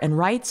welfare and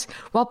rights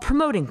while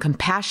promoting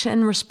compassion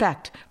and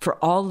respect for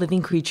all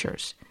living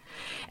creatures.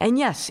 And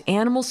yes,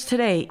 Animals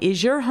Today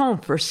is your home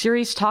for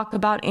serious talk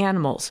about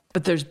animals,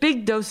 but there's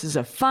big doses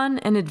of fun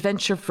and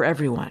adventure for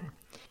everyone.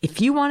 If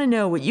you want to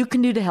know what you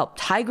can do to help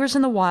tigers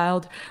in the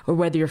wild, or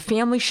whether your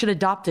family should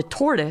adopt a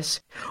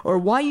tortoise, or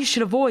why you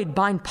should avoid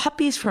buying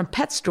puppies from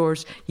pet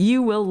stores,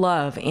 you will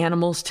love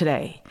Animals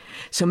Today.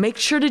 So make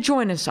sure to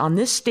join us on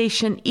this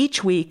station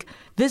each week.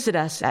 Visit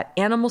us at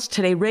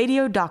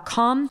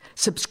animalstodayradio.com,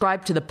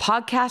 subscribe to the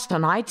podcast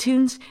on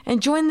iTunes,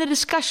 and join the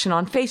discussion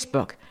on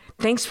Facebook.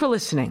 Thanks for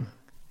listening.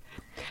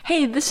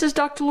 Hey, this is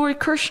Dr. Lori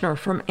Kirshner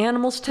from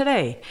Animals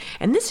Today,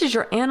 and this is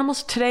your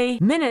Animals Today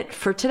Minute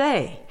for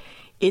today.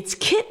 It's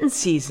kitten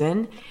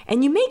season,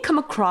 and you may come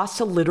across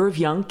a litter of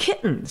young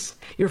kittens.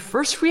 Your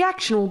first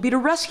reaction will be to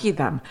rescue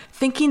them,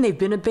 thinking they've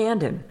been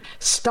abandoned.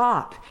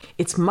 Stop.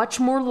 It's much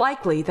more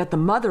likely that the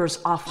mother is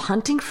off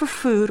hunting for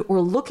food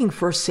or looking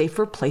for a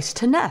safer place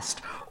to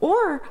nest,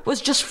 or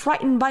was just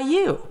frightened by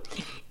you.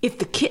 If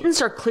the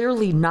kittens are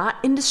clearly not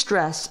in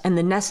distress and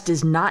the nest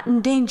is not in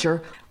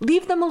danger,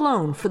 leave them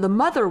alone, for the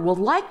mother will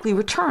likely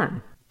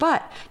return.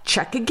 But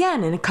check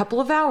again in a couple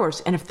of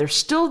hours, and if they're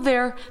still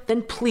there,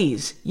 then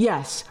please,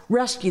 yes,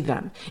 rescue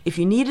them. If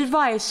you need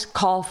advice,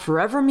 call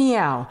Forever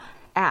Meow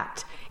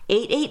at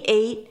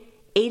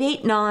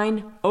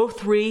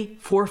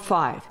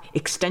 888-889-0345,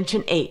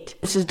 extension 8.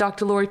 This is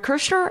Dr. Lori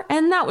Kirshner,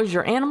 and that was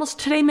your Animals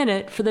Today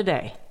Minute for the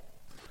day.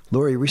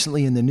 Lori,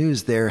 recently in the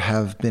news, there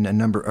have been a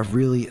number of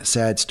really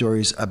sad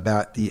stories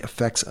about the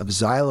effects of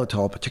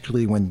xylitol,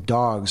 particularly when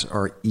dogs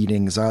are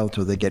eating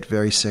xylitol. They get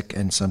very sick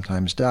and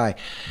sometimes die.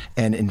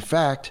 And in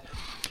fact,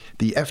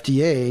 the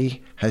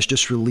FDA has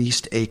just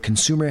released a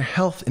consumer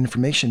health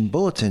information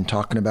bulletin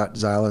talking about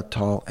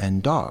xylitol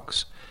and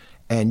dogs.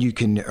 And you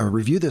can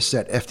review this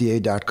at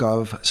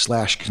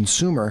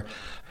fda.gov/consumer.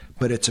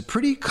 But it's a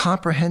pretty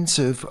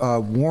comprehensive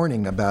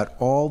warning about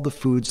all the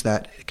foods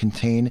that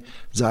contain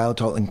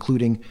xylitol,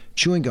 including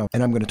chewing gum.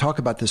 And I'm going to talk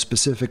about the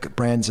specific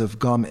brands of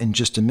gum in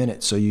just a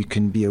minute, so you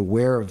can be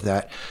aware of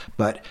that.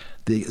 But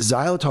the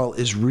xylitol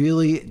is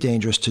really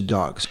dangerous to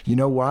dogs. You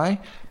know why?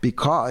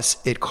 Because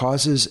it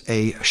causes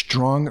a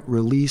strong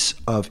release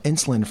of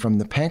insulin from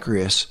the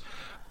pancreas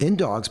in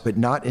dogs, but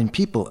not in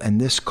people.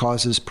 And this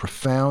causes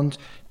profound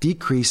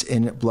decrease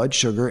in blood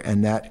sugar,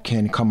 and that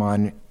can come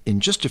on in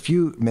just a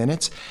few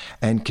minutes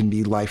and can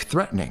be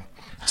life-threatening.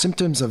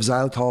 Symptoms of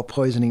xylitol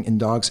poisoning in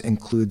dogs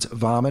includes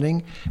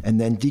vomiting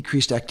and then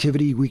decreased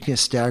activity,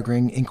 weakness,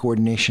 staggering,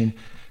 incoordination,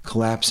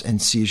 collapse,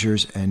 and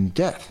seizures, and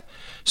death.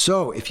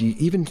 So if you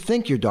even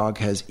think your dog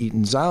has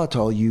eaten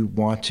xylitol, you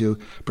want to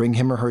bring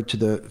him or her to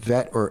the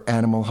vet or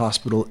animal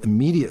hospital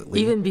immediately.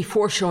 Even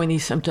before showing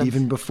these symptoms?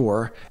 Even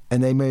before.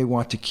 And they may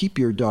want to keep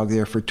your dog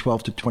there for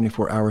 12 to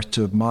 24 hours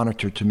to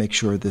monitor to make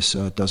sure this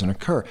doesn't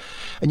occur.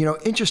 And,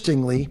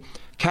 interestingly,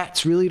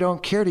 cats really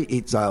don't care to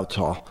eat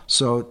xylitol,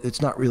 so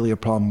it's not really a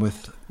problem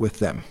with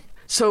them.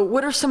 So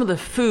what are some of the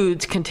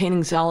foods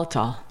containing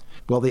xylitol?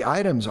 Well, the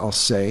items, I'll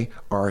say,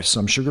 are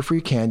some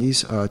sugar-free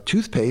candies,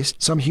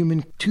 toothpaste. Some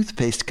human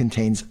toothpaste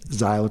contains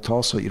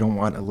xylitol, so you don't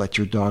want to let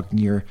your dog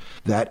near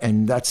that.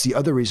 And that's the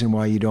other reason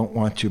why you don't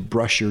want to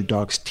brush your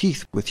dog's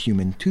teeth with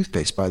human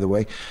toothpaste, by the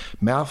way.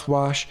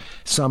 Mouthwash,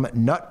 some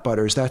nut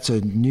butters. That's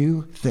a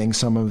new thing.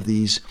 Some of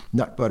these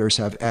nut butters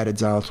have added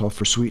xylitol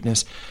for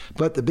sweetness.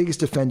 But the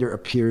biggest offender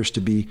appears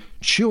to be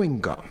chewing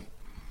gum.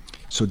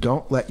 So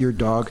don't let your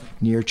dog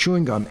near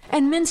chewing gum.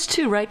 And mints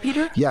too, right,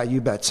 Peter? Yeah,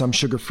 you bet. Some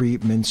sugar-free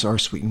mints are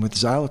sweetened with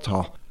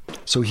xylitol.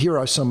 So here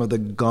are some of the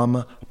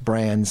gum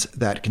brands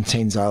that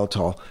contain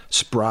xylitol.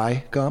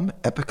 Spry gum,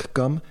 Epic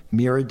gum,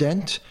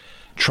 Miradent,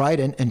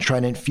 Trident and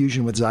Trident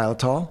Fusion with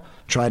xylitol,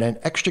 Trident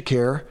Extra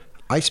Care,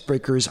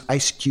 Icebreakers,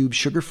 Ice Cube,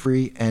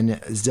 sugar-free,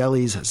 and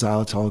Zelly's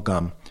xylitol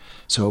gum.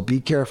 So be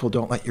careful.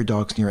 Don't let your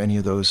dogs near any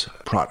of those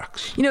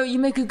products. You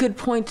make a good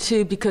point,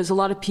 too, because a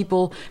lot of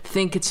people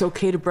think it's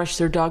okay to brush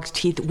their dog's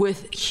teeth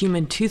with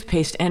human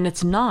toothpaste, and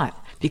it's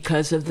not,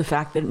 because of the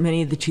fact that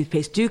many of the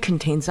toothpaste do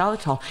contain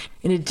xylitol.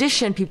 In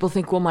addition, people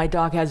think, well, my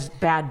dog has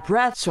bad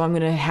breath, so I'm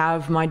going to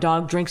have my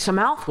dog drink some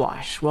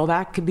mouthwash. Well,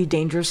 that could be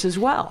dangerous as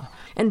well.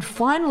 And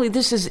finally,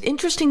 this is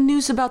interesting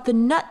news about the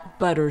nut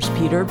butters,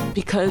 Peter,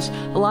 because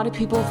a lot of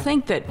people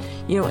think that,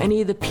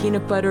 any of the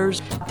peanut butters,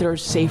 they're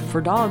safe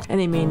for dogs, and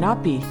they may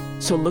not be.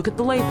 So look at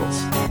the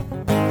labels.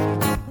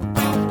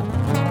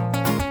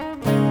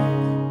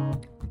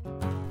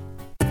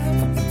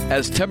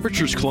 As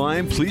temperatures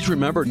climb, please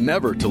remember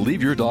never to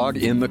leave your dog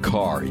in the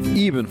car,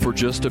 even for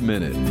just a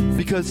minute.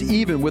 Because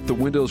even with the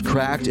windows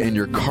cracked and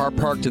your car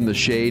parked in the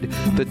shade,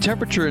 the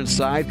temperature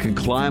inside can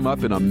climb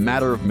up in a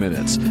matter of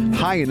minutes,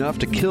 high enough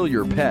to kill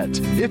your pet.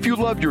 If you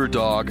love your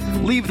dog,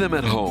 leave them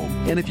at home.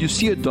 And if you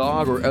see a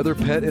dog or other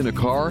pet in a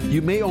car,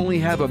 you may only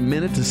have a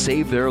minute to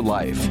save their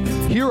life.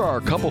 Here are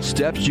a couple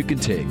steps you can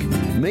take.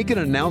 Make an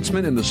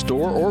announcement in the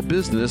store or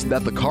business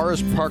that the car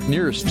is parked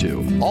nearest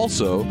to.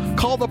 Also,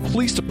 call the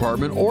police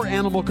department or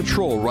animal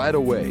control right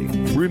away.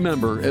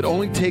 Remember, it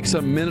only takes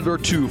a minute or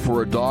two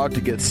for a dog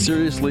to get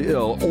seriously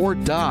ill or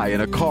die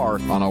in a car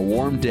on a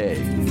warm day.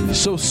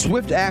 So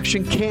swift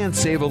action can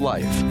save a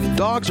life.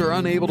 Dogs are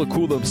unable to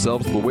cool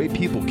themselves the way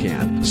people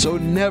can, so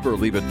never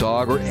leave a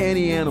dog or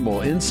any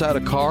animal inside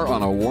a car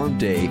on a warm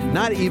day,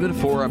 not even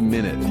for a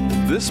minute.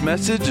 This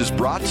message is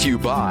brought to you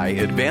by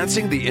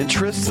Advancing the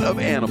Interests of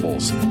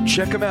Animals.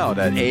 Check them out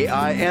at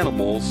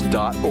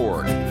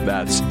aianimals.org.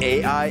 That's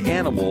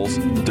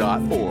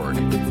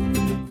aianimals.org.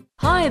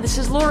 Hi, this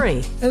is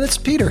Lori. And it's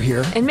Peter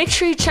here. And make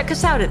sure you check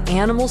us out at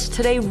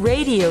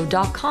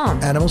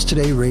animalstodayradio.com.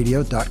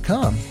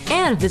 Animalstodayradio.com.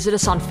 And visit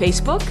us on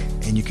Facebook.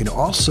 And you can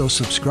also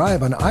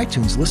subscribe on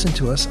iTunes. Listen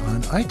to us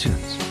on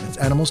iTunes. That's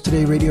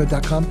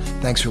animalstodayradio.com.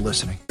 Thanks for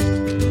listening.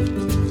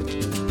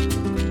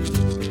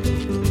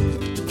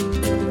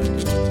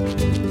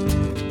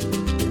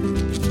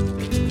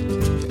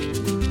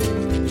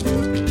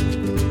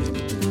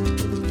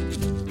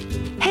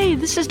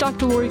 This is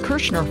Dr. Lori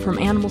Kirshner from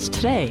Animals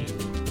Today.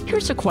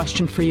 Here's a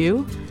question for you.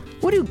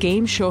 What do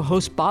game show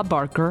host Bob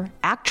Barker,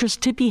 actress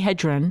Tippi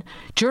Hedren,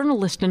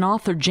 journalist and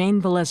author Jane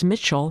Velez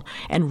Mitchell,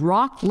 and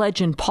rock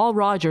legend Paul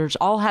Rogers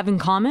all have in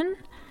common?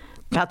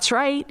 That's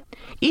right.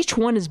 Each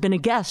one has been a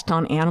guest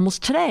on Animals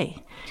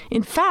Today.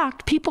 In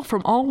fact, people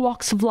from all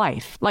walks of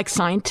life, like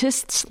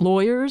scientists,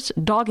 lawyers,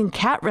 dog and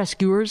cat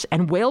rescuers,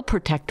 and whale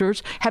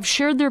protectors, have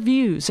shared their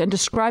views and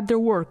described their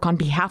work on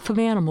behalf of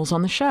animals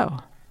on the show.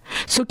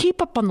 So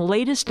keep up on the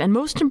latest and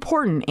most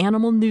important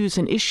animal news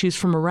and issues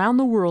from around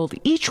the world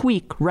each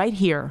week right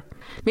here.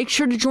 Make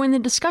sure to join the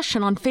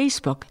discussion on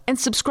Facebook and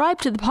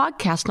subscribe to the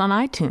podcast on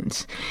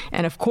iTunes.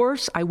 And of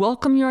course, I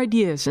welcome your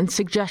ideas and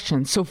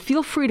suggestions, so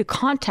feel free to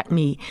contact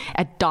me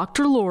at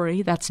Dr.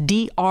 Lori, that's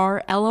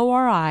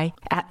DRLORI,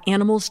 at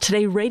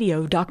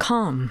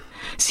animalstodayradio.com.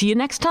 See you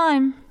next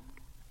time.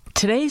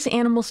 Today's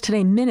Animals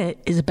Today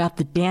Minute is about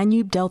the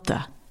Danube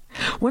Delta.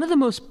 One of the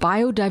most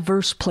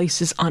biodiverse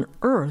places on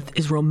Earth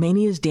is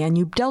Romania's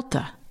Danube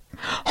Delta.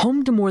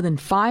 Home to more than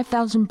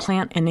 5,000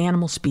 plant and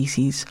animal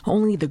species,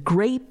 only the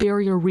Great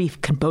Barrier Reef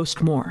can boast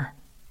more.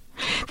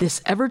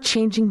 This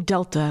ever-changing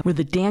delta, where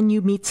the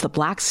Danube meets the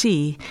Black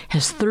Sea,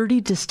 has 30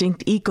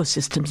 distinct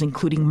ecosystems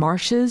including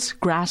marshes,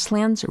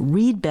 grasslands,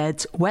 reed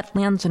beds,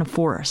 wetlands, and a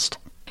forest.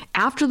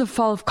 After the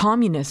fall of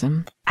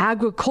communism,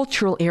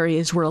 agricultural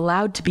areas were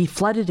allowed to be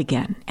flooded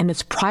again, and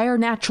its prior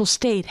natural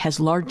state has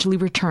largely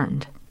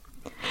returned.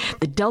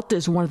 The Delta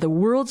is one of the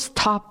world's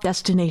top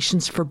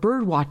destinations for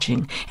bird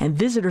watching, and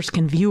visitors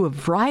can view a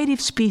variety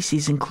of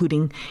species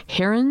including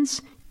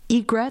herons,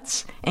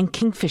 egrets, and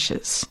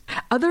kingfishers.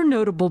 Other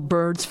notable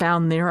birds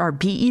found there are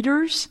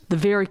bee-eaters, the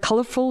very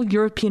colorful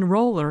European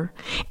roller,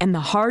 and the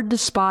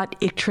hard-to-spot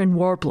Ictron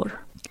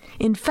warbler.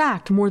 In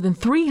fact, more than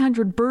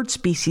 300 bird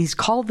species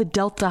call the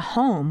Delta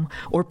home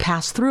or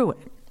pass through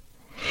it.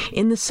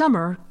 In the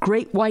summer,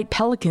 great white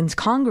pelicans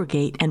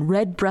congregate and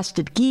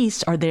red-breasted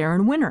geese are there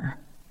in winter.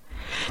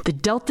 The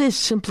Delta is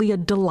simply a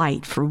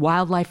delight for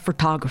wildlife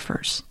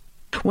photographers.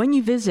 When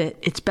you visit,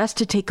 it's best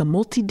to take a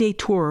multi-day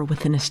tour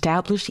with an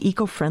established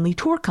eco-friendly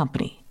tour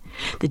company.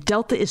 The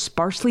Delta is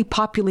sparsely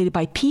populated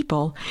by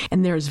people,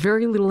 and there is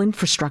very little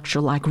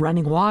infrastructure like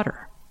running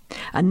water.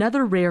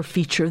 Another rare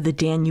feature of the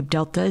Danube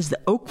Delta is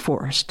the oak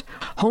forest,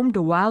 home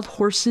to wild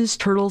horses,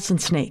 turtles,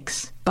 and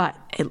snakes. But,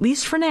 at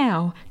least for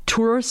now,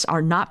 tourists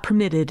are not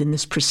permitted in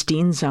this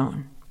pristine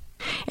zone.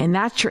 And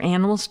that's your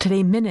Animals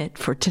Today Minute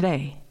for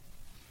today.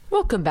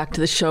 Welcome back to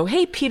the show.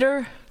 Hey,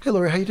 Peter. Hey,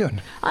 Lori, how you doing?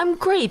 I'm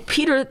great.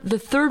 Peter, the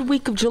third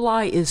week of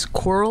July is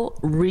Coral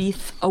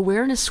Reef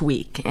Awareness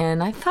Week,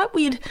 and I thought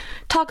we'd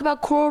talk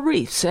about coral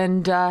reefs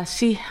and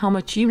see how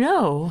much you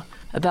know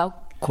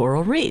about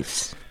coral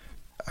reefs.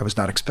 I was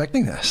not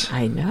expecting this.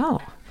 I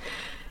know.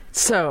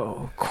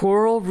 So,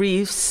 coral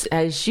reefs,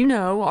 as you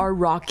know, are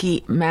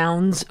rocky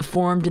mounds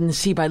formed in the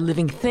sea by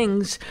living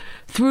things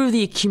through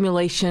the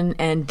accumulation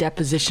and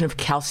deposition of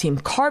calcium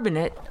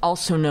carbonate,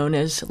 also known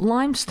as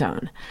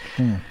limestone.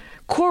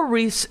 Coral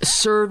reefs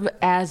serve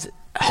as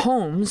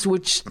homes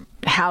which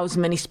house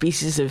many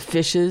species of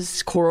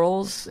fishes,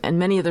 corals, and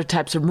many other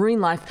types of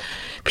marine life.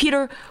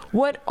 Peter,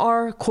 what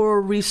are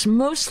coral reefs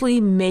mostly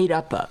made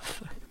up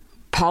of?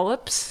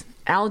 Polyps,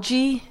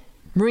 algae,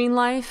 marine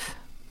life,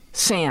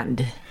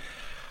 sand?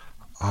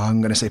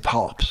 I'm going to say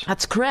polyps.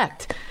 That's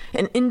correct.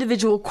 An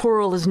individual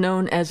coral is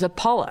known as a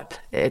polyp.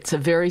 It's a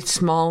very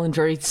small and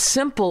very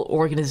simple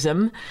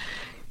organism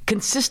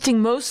consisting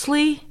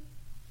mostly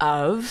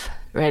of,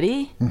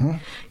 ready?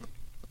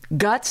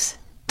 Guts,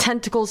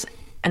 tentacles,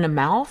 and a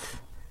mouth.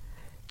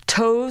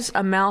 Toes,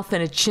 a mouth,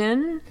 and a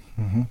chin.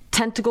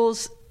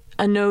 Tentacles,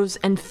 a nose,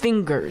 and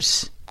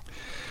fingers.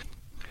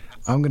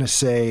 I'm going to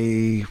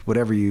say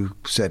whatever you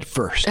said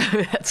first.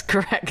 That's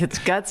correct. It's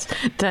guts,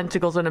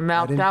 tentacles, and a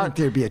mouth. I didn't think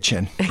there'd be a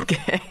chin.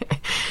 Okay.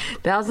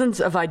 Thousands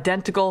of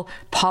identical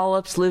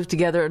polyps live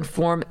together and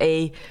form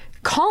a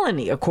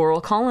colony, a coral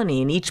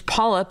colony, and each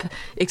polyp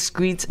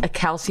excretes a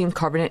calcium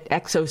carbonate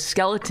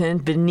exoskeleton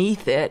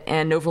beneath it,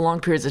 and over long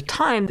periods of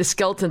time, the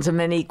skeletons of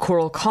many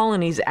coral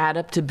colonies add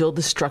up to build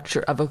the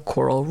structure of a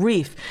coral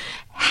reef.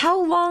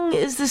 How long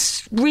is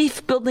this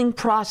reef building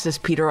process,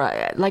 Peter?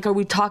 Like, are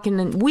we talking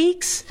in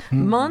weeks,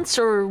 months,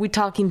 or are we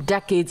talking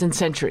decades and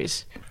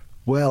centuries?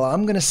 Well,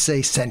 I'm going to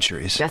say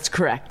centuries. That's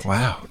correct.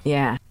 Wow.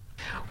 Yeah.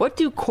 What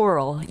do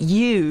coral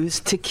use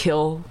to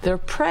kill their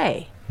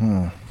prey?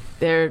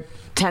 Their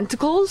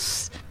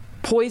tentacles,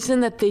 poison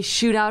that they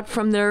shoot out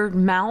from their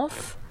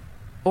mouth,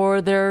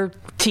 or their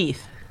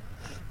teeth?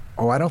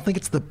 Oh, I don't think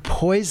it's the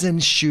poison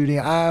shooting.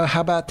 How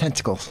about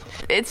tentacles?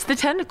 It's the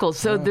tentacles.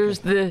 So there's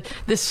the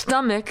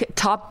stomach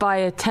topped by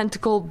a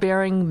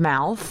tentacle-bearing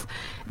mouth.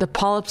 The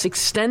polyps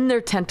extend their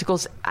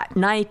tentacles at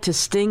night to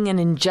sting and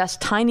ingest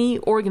tiny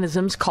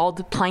organisms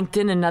called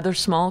plankton and other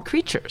small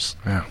creatures.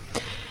 Yeah.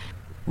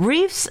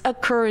 Reefs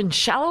occur in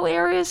shallow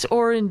areas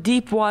or in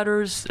deep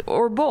waters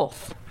or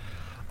both?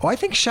 Oh, I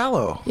think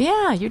shallow.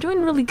 Yeah, you're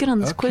doing really good on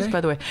this quiz, Okay.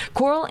 by the way.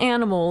 Coral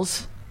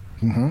animals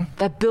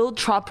that build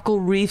tropical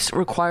reefs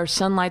require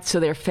sunlight, so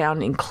they're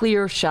found in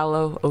clear,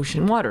 shallow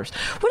ocean waters.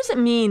 What does it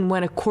mean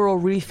when a coral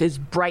reef is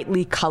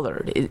brightly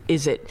colored?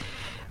 Is it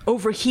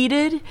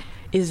overheated?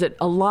 Is it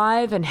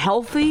alive and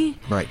healthy?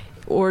 Right.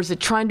 Or is it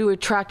trying to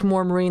attract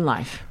more marine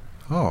life?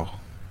 Oh.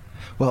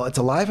 Well, it's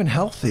alive and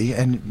healthy,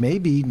 and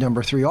maybe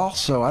number 3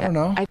 also. I don't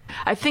know.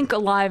 I think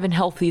alive and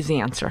healthy is the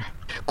answer.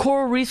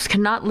 Coral reefs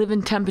cannot live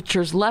in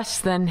temperatures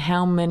less than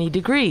how many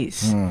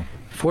degrees?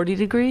 40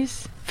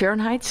 degrees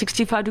Fahrenheit,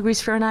 65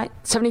 degrees Fahrenheit,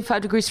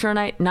 75 degrees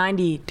Fahrenheit,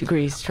 90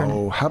 degrees Fahrenheit.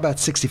 Oh, how about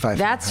 65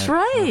 That's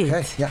Fahrenheit?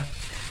 right. Okay, yeah.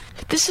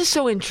 This is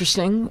so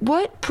interesting.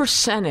 What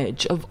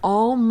percentage of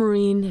all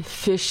marine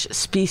fish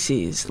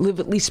species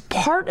live at least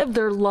part of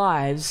their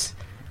lives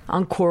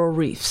on coral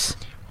reefs?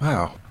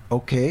 Wow.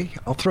 Okay,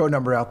 I'll throw a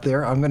number out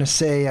there. I'm going to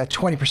say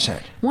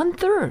 20%.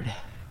 1/3.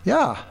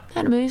 Yeah. Isn't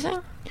that amazing?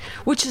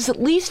 Which is at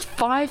least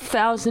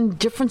 5,000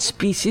 different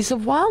species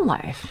of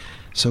wildlife.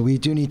 So we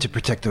do need to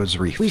protect those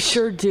reefs. We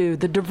sure do.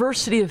 The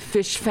diversity of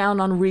fish found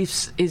on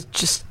reefs is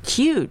just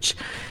huge.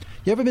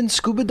 You ever been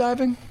scuba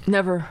diving?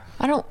 Never.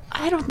 I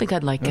don't think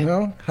I'd like it.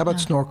 No? How about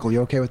snorkel?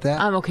 You okay with that?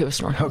 I'm okay with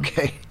snorkeling.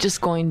 Okay.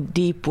 Just going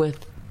deep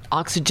with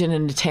oxygen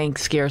in a tank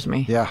scares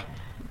me. Yeah.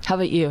 How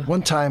about you?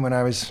 One time when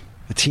I was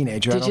a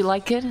teenager. Did you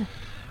like it?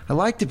 I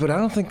liked it, but I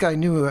don't think I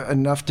knew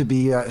enough to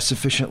be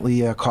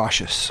sufficiently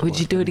cautious. Would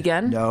you do it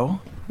again?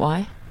 No.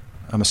 Why?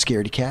 I'm a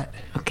scaredy cat.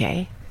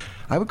 Okay.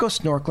 I would go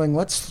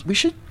snorkeling. We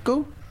should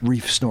go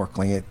reef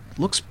snorkeling. It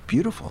looks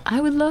beautiful.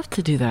 I would love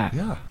to do that.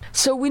 Yeah.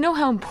 So we know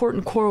how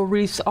important coral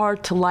reefs are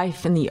to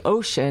life in the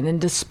ocean, and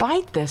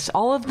despite this,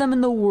 all of them in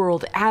the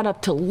world add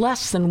up to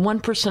less than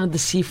 1% of the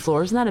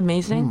seafloor. Isn't that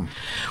amazing?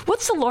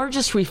 What's the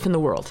largest reef in the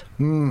world?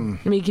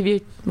 Let me give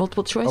you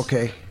multiple choice.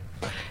 Okay.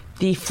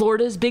 The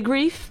Florida's Big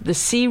Reef, the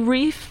Sea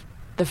Reef,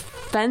 the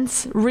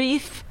Fence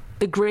Reef,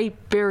 the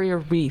Great Barrier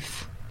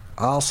Reef.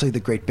 I'll say the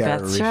Great Barrier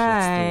That's Reef. right.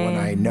 That's the one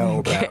I know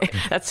about.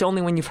 That's the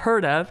only one you've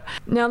heard of.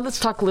 Now let's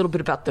talk a little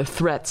bit about the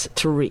threats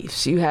to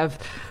reefs. You have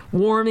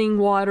warming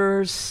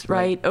waters,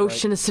 right?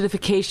 Ocean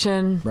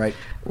acidification. Right.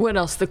 What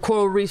else? The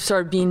coral reefs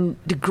are being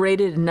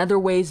degraded in other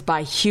ways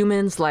by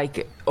humans,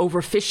 like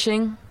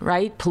overfishing,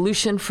 right?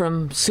 Pollution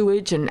from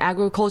sewage and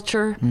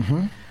agriculture.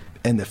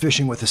 And the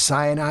fishing with the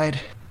cyanide.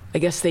 I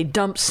guess they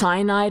dump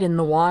cyanide in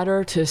the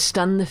water to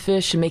stun the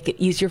fish and make it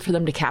easier for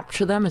them to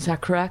capture them. Is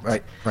that correct?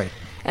 Right.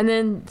 And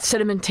then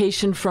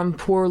sedimentation from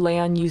poor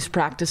land use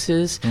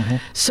practices.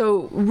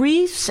 So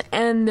reefs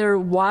and their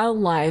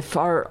wildlife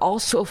are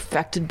also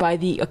affected by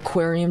the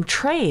aquarium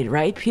trade,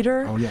 right,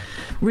 Peter? Oh, yeah.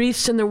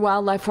 Reefs and their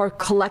wildlife are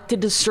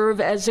collected to serve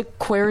as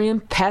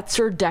aquarium pets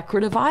or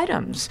decorative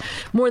items.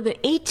 More than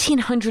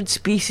 1,800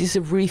 species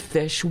of reef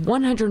fish,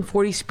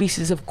 140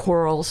 species of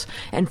corals,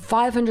 and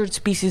 500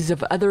 species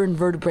of other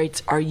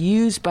invertebrates are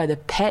used by the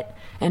pet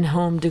and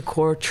home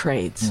decor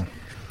trades.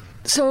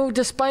 So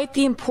despite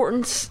the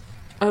importance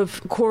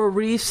of coral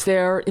reefs,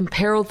 they're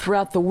imperiled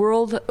throughout the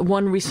world.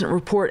 One recent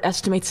report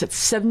estimates that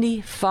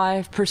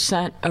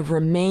 75% of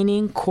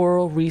remaining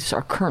coral reefs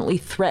are currently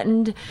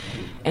threatened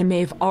and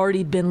may have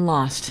already been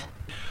lost.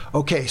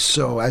 Okay,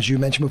 so as you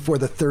mentioned before,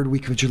 the third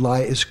week of July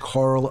is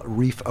Coral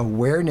Reef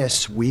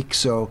Awareness Week.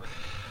 So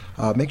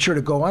make sure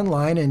to go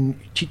online and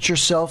teach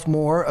yourself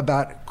more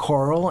about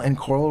coral and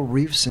coral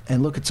reefs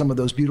and look at some of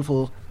those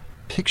beautiful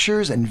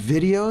pictures and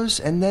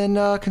videos, and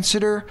then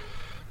consider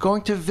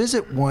going to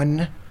visit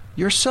one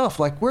yourself,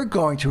 like we're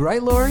going to,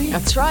 right, Lori?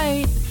 That's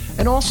right.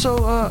 And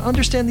also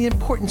understand the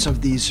importance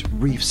of these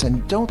reefs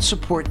and don't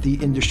support the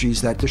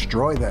industries that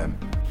destroy them.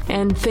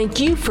 And thank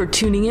you for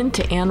tuning in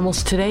to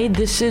Animals Today.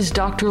 This is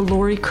Dr.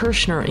 Lori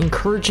Kirshner,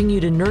 encouraging you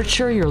to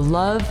nurture your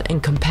love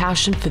and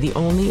compassion for the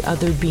only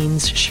other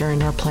beings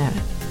sharing our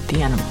planet,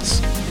 the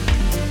animals.